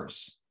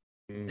curse.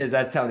 Is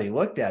that's how they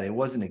looked at it. It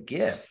wasn't a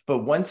gift. But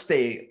once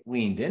they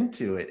leaned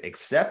into it,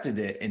 accepted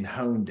it, and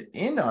honed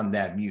in on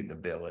that mutant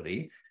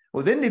ability,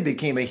 well, then they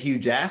became a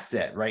huge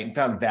asset, right? And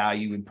found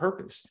value and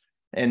purpose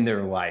in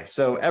their life.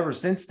 So ever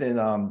since then,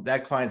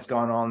 that client's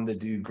gone on to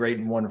do great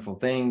and wonderful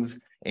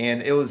things.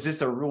 And it was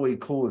just a really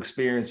cool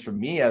experience for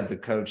me as a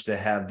coach to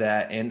have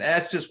that. And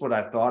that's just what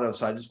I thought of.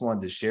 So I just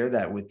wanted to share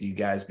that with you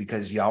guys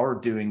because y'all are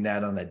doing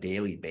that on a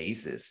daily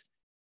basis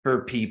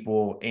for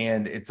people.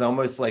 And it's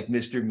almost like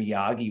Mr.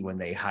 Miyagi when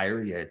they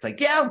hire you. It's like,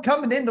 yeah, I'm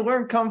coming in to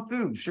learn Kung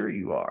Fu. Sure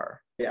you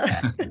are.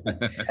 Yeah. We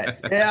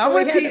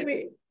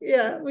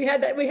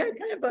had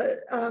kind of a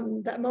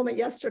that moment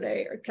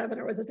yesterday, or Kevin,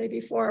 or was it the day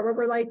before, where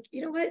we're like,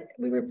 you know what,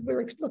 we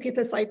were looking at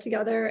the site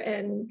together,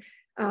 and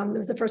it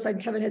was the first time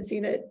Kevin had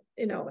seen it,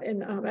 and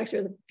actually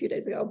it was a few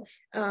days ago,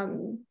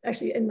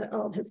 actually in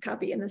all of his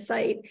copy in the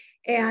site,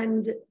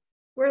 and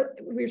we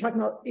were talking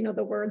about,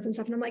 the words and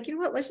stuff. And I'm like, you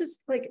know what, let's just,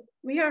 like,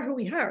 we are who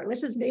we are.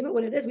 Let's just name it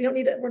what it is. We don't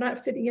need it. We're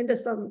not fitting into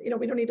some, we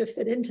don't need to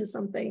fit into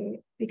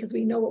something, because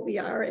we know what we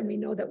are, and we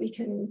know that we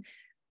can,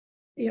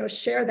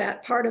 share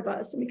that part of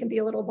us, and we can be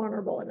a little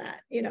vulnerable in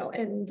that,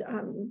 and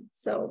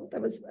so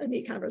that was a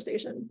neat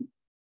conversation.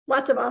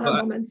 Lots of aha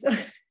moments.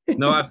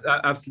 No,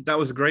 that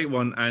was a great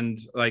one. And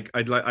like,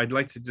 I'd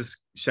like to just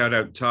shout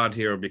out Todd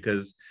here,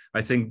 because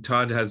I think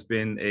Todd has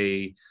been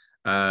a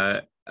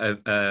ray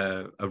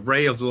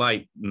of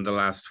light in the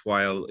last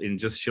while in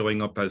just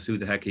showing up as who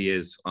the heck he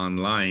is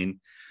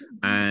online.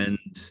 And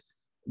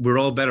we're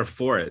all better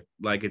for it.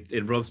 Like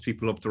it rubs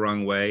people up the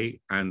wrong way.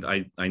 And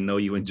I know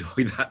you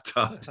enjoy that,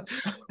 Todd,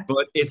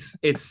 but it's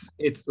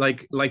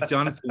like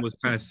Jonathan was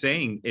kind of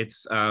saying,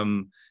 it's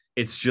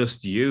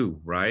just you,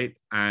 right?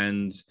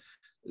 And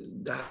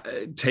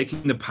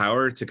taking the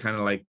power to kind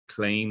of like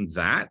claim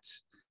that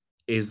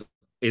is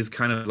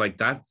kind of like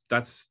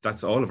that's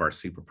all of our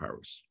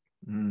superpowers.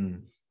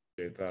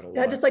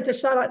 I'd just like to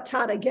shout out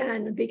Todd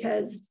again,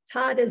 because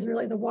Todd is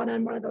really the one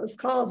on one of those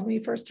calls when we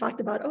first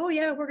talked about, oh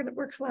yeah,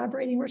 we're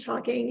collaborating, we're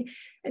talking,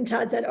 and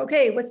Todd said,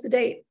 okay, what's the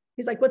date?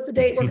 He's like, what's the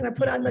date we're going to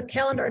put on the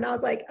calendar? And I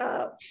was like,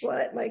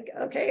 what? Like,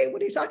 okay,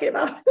 what are you talking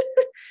about?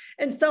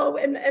 And so,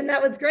 and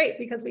that was great,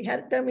 because we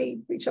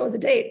chose a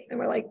date, and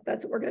we're like,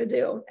 that's what we're going to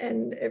do.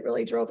 And it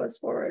really drove us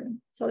forward.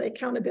 So the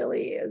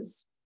accountability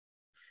was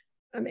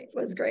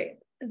great.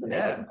 It's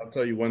amazing. Yeah. I'll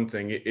tell you one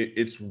thing.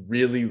 It's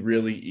really,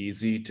 really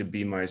easy to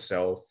be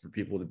myself, for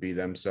people to be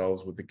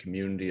themselves with a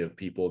community of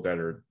people that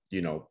are,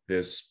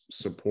 this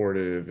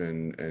supportive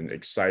and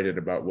excited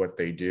about what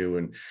they do.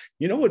 And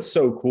what's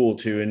so cool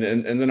too, and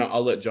then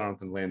I'll let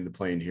Jonathan land the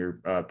plane here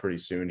pretty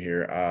soon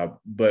here.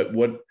 But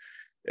what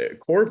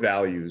core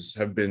values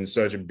have been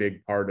such a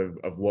big part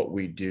of what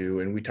we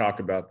do. And we talk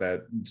about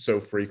that so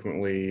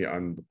frequently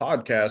on the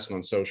podcast and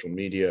on social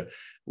media.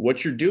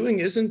 What you're doing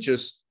isn't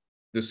just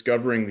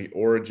discovering the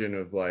origin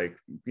of, like,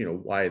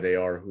 why they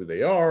are who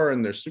they are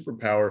and their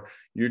superpower.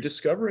 You're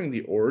discovering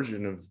the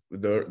origin of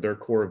their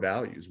core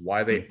values,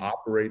 why they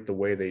operate the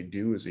way they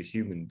do as a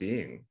human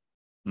being.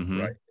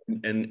 Right.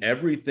 And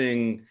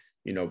everything,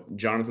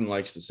 Jonathan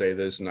likes to say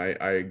this, and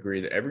I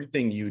agree, that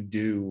everything you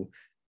do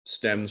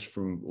stems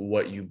from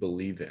what you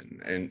believe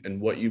in, and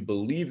what you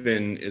believe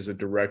in is a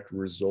direct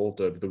result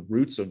of the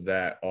roots of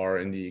that are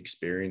in the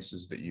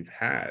experiences that you've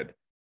had.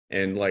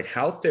 And like,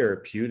 how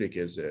therapeutic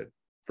is it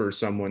for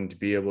someone to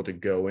be able to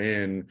go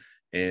in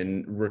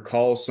and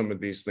recall some of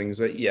these things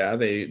that, yeah,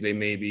 they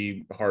may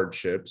be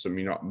hardships. I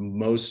mean,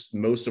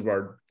 most of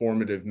our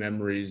formative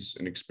memories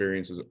and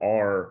experiences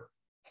are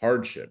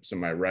hardships.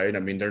 Am I right? I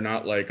mean, they're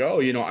not like, oh,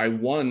 I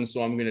won,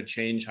 so I'm going to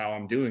change how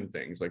I'm doing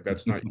things. Like,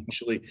 that's not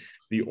usually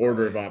the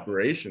order of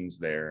operations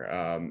there.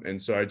 And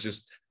so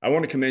I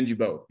want to commend you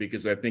both,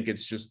 because I think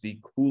it's just the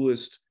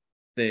coolest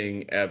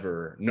thing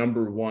ever.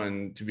 Number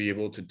one, to be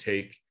able to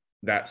take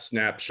that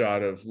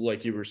snapshot of,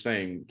 like you were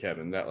saying,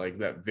 Kevin,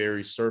 that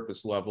very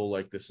surface level,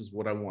 like, this is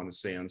what I want to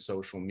say on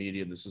social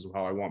media, this is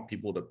how I want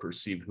people to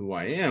perceive who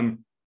I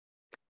am.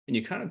 And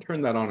you kind of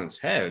turn that on its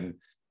head.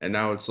 And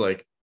now it's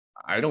like,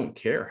 I don't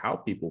care how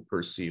people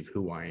perceive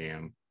who I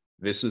am.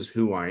 This is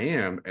who I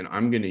am, and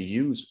I'm going to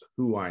use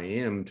who I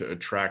am to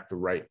attract the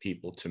right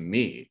people to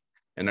me.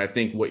 And I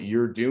think what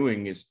you're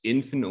doing is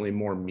infinitely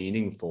more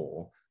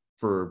meaningful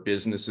for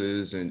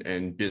businesses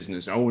and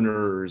business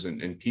owners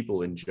and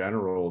people in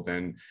general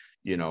than,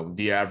 you know,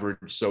 the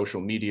average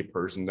social media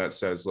person that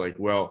says like,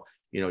 well,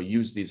 you know,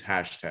 use these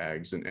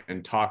hashtags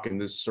and talk in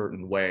this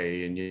certain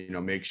way, and, you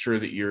know, make sure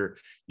that you're,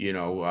 you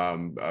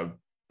know,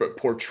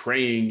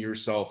 portraying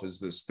yourself as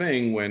this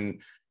thing when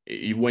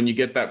you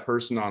get that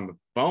person on the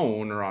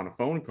phone or on a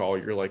phone call,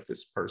 you're like,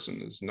 this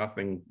person is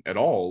nothing at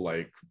all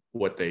like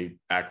what they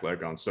act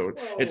like on. So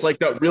it's like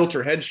that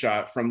realtor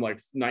headshot from like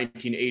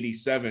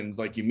 1987.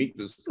 Like you meet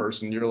this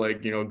person, you're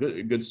like, you know,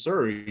 good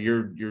sir,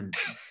 you're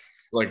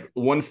like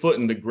 1 foot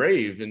in the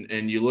grave,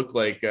 and you look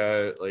like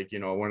you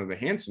know, one of the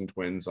Hanson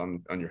twins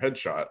on your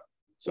headshot.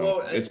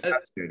 So it's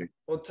fascinating.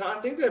 Well, Todd,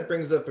 I think that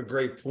brings up a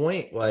great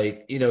point.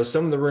 Like, you know,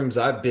 some of the rooms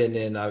I've been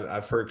in,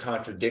 I've heard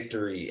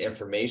contradictory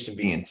information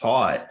being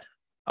taught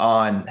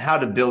on how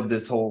to build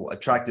this whole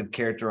attractive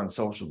character on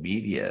social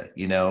media.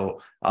 You know,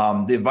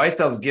 the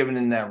advice I was given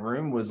in that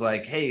room was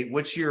like, hey,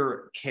 what's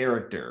your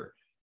character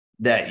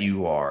that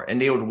you are? And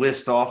they would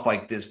list off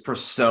like this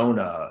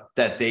persona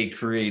that they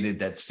created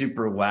that's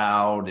super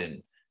loud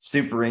and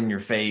super in your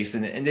face.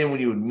 And then when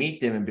you would meet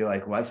them and be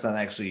like, well, that's not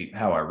actually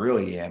how I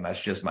really am.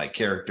 That's just my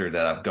character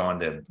that I've gone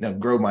to, you know,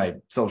 grow my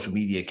social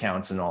media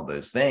accounts and all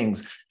those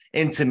things.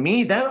 And to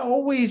me, that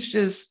always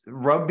just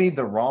rubbed me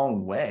the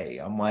wrong way.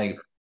 I'm like,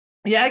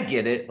 yeah, I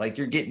get it. Like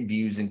you're getting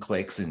views and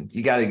clicks and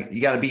you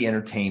gotta be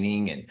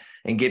entertaining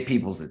and get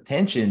people's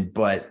attention,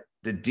 but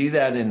to do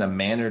that in a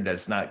manner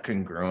that's not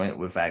congruent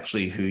with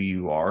actually who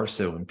you are.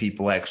 So when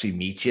people actually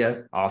meet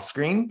you off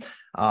screen,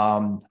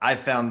 I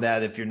found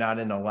that if you're not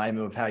in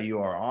alignment with how you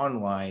are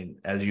online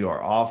as you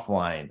are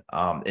offline,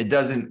 it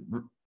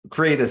doesn't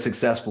create a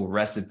successful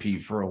recipe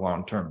for a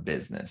long-term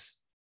business.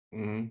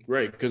 Mm-hmm.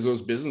 Right, because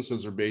those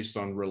businesses are based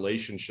on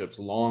relationships,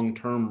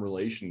 long-term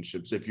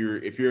relationships. If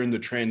you're in the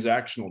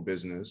transactional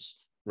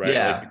business, right?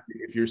 Yeah. Like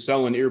if you're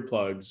selling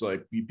earplugs,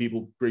 like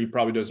it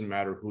probably doesn't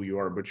matter who you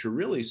are, but you're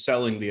really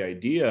selling the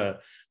idea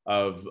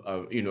of,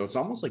 you know, it's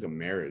almost like a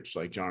marriage,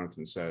 like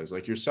Jonathan says,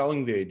 like you're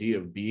selling the idea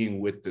of being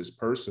with this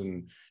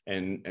person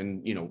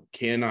and, you know,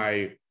 can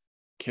I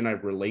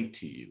relate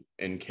to you?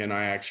 And can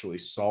I actually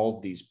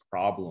solve these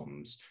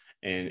problems?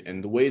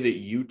 And the way that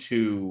you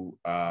two,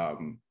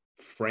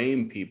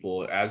 frame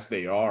people as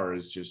they are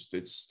is just,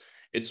 it's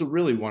a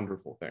really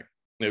wonderful thing.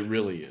 It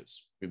really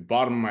is. At the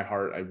bottom of my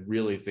heart, I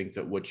really think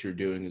that what you're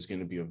doing is going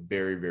to be a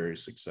very, very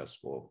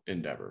successful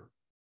endeavor.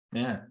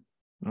 Yeah.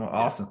 Well,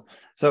 awesome.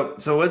 So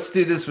let's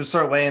do this. We'll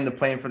start laying the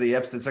plan for the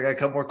episodes. I got a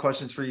couple more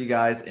questions for you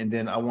guys, and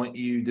then I want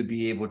you to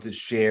be able to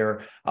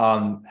share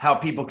how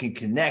people can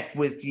connect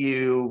with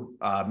you,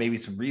 maybe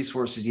some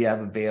resources you have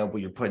available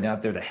you're putting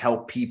out there to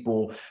help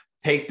people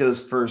take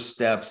those first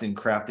steps in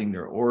crafting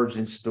their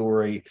origin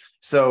story.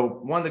 So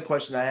one of the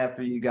questions I have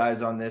for you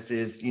guys on this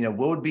is, you know,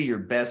 what would be your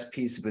best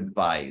piece of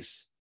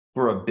advice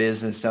for a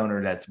business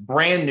owner that's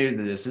brand new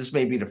to this? This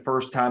may be the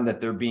first time that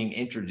they're being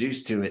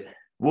introduced to it.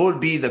 What would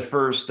be the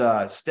first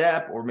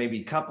step, or maybe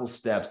a couple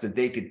steps that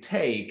they could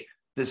take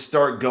to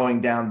start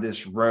going down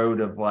this road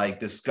of like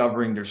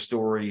discovering their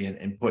story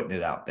and putting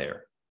it out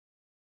there?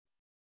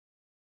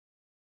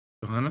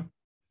 Johanna?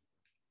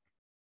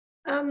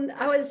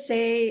 I would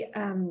say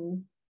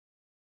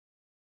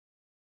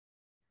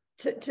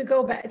to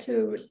go back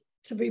to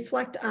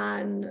reflect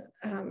on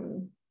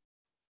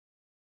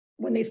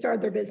when they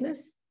started their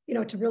business, you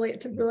know, to really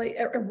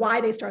or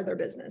why they started their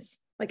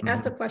business. Like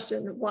ask the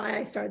question, why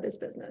I started this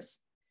business.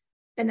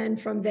 And then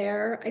from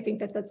there, I think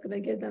that's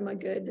going to give them a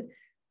good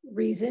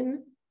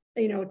reason,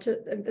 you know,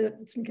 to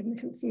some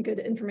good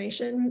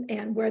information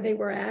and where they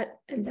were at,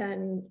 and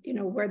then, you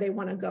know, where they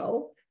want to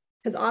go.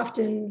 Because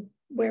often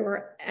where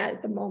we're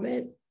at the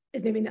moment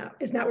is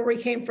not where we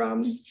came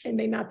from, and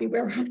may not be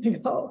where we're going to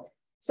go.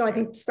 So I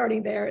think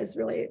starting there is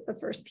really the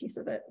first piece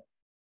of it.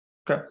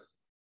 Okay.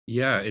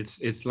 Yeah,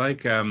 it's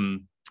like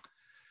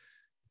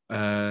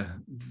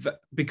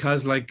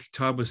because like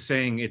Todd was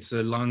saying, it's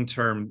a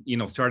long-term, you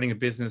know, starting a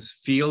business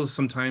feels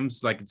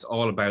sometimes like it's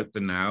all about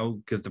the now,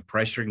 because the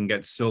pressure can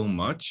get so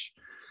much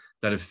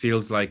that it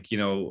feels like, you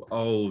know,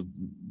 oh,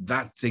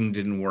 that thing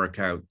didn't work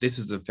out, this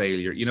is a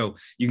failure. You know,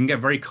 you can get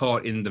very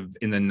caught in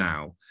the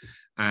now.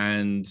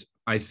 And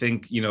I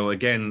think, you know,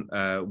 again,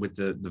 with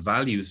the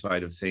value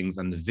side of things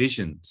and the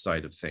vision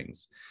side of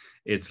things,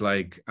 it's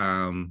like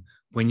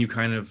when you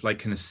kind of like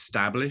can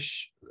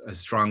establish a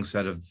strong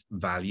set of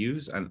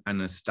values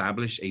and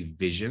establish a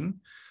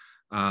vision,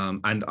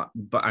 and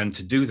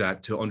to do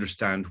that, to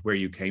understand where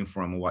you came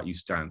from and what you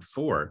stand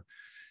for,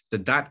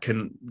 that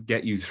can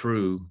get you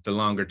through the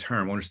longer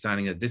term,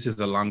 understanding that this is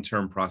a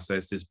long-term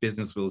process. This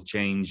business will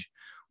change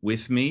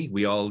with me.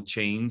 We all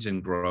change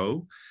and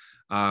grow.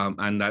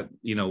 And that,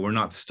 you know, we're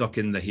not stuck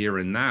in the here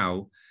and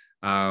now.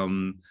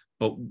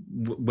 But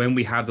when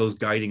we have those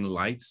guiding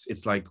lights,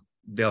 it's like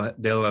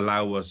they'll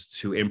allow us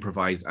to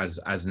improvise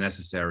as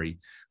necessary.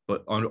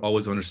 but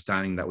always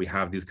understanding that we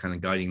have these kind of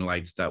guiding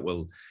lights that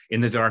will,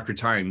 in the darker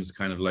times,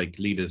 kind of like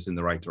lead us in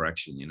the right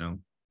direction, you know?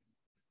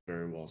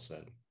 Very well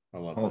said. I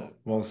love that.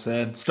 Well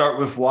said. Start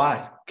with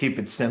why. Keep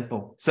it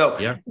simple. So,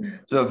 yeah.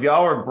 So if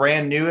y'all are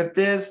brand new at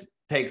this,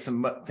 take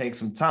some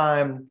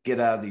time, get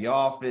out of the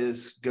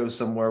office, go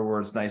somewhere where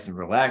it's nice and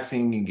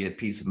relaxing, and get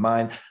peace of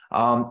mind,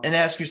 and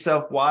ask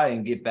yourself why,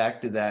 and get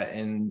back to that.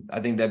 And I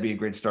think that'd be a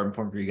great starting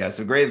point for you guys.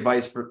 So great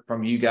advice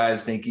from you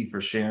guys. Thank you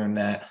for sharing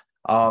that.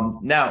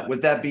 Now,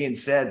 with that being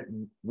said,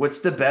 what's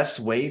the best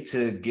way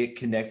to get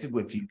connected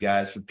with you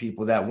guys for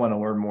people that want to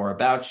learn more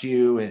about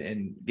you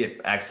and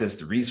get access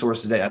to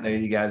resources that I know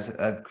you guys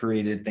have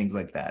created, things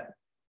like that?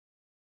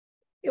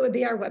 It would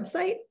be our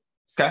website,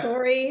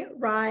 okay.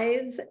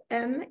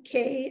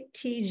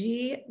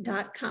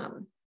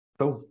 StoryRiseMKTG.com.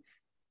 Cool.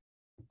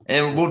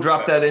 And we'll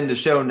drop that in the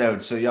show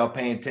notes. So y'all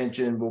paying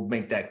attention, we'll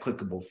make that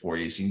clickable for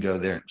you. So you can go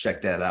there and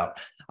check that out.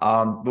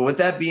 But with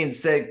that being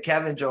said,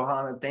 Kevin,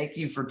 Johanna, thank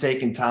you for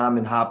taking time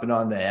and hopping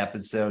on the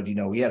episode. You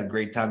know, we had a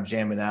great time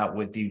jamming out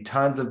with you.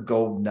 Tons of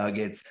gold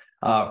nuggets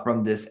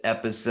from this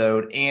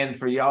episode. And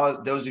for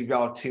y'all, those of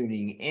y'all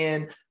tuning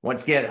in,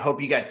 once again,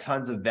 hope you got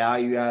tons of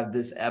value out of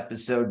this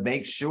episode.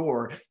 Make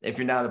sure, if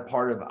you're not a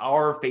part of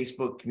our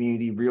Facebook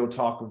community, Real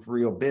Talk with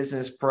Real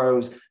Business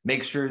Pros,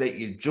 make sure that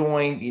you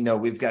join. You know,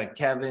 we've got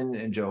Kevin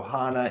and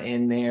Johanna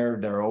in there.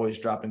 They're always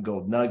dropping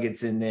gold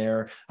nuggets in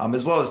there,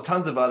 as well as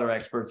tons of other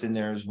experts in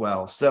there as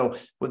well. So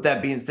with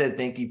that being said,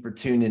 thank you for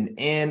tuning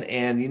in.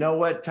 And you know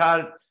what,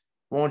 Todd,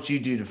 why don't you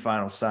do the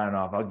final sign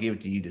off? I'll give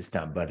it to you this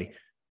time, buddy.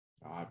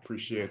 I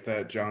appreciate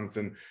that,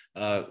 Jonathan.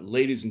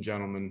 Ladies and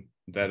gentlemen,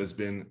 that has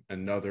been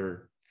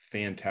another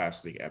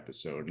fantastic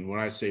episode. And when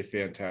I say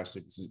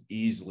fantastic, this is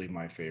easily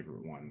my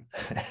favorite one.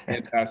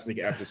 Fantastic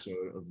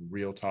episode of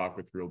Real Talk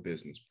with Real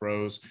Business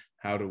Pros,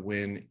 how to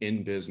win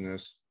in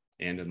business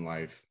and in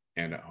life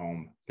and at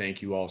home.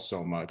 Thank you all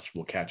so much.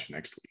 We'll catch you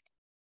next week.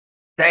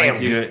 Damn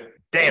good.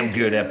 Damn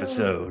good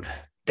episode.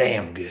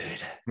 Damn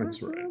good.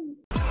 That's right.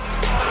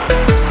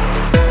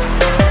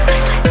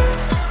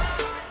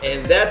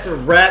 And that's a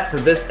wrap for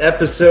this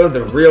episode of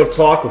the Real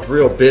Talk with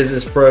Real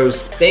Business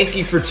Pros. Thank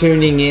you for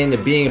tuning in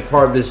and being a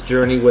part of this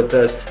journey with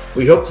us.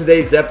 We hope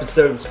today's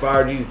episode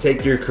inspired you to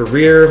take your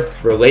career,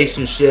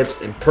 relationships,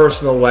 and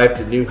personal life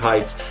to new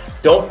heights.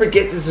 Don't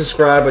forget to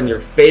subscribe on your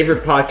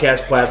favorite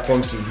podcast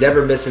platform so you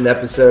never miss an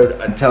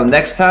episode. Until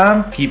next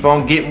time, keep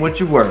on getting what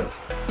you're worth.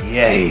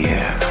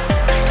 Yeah.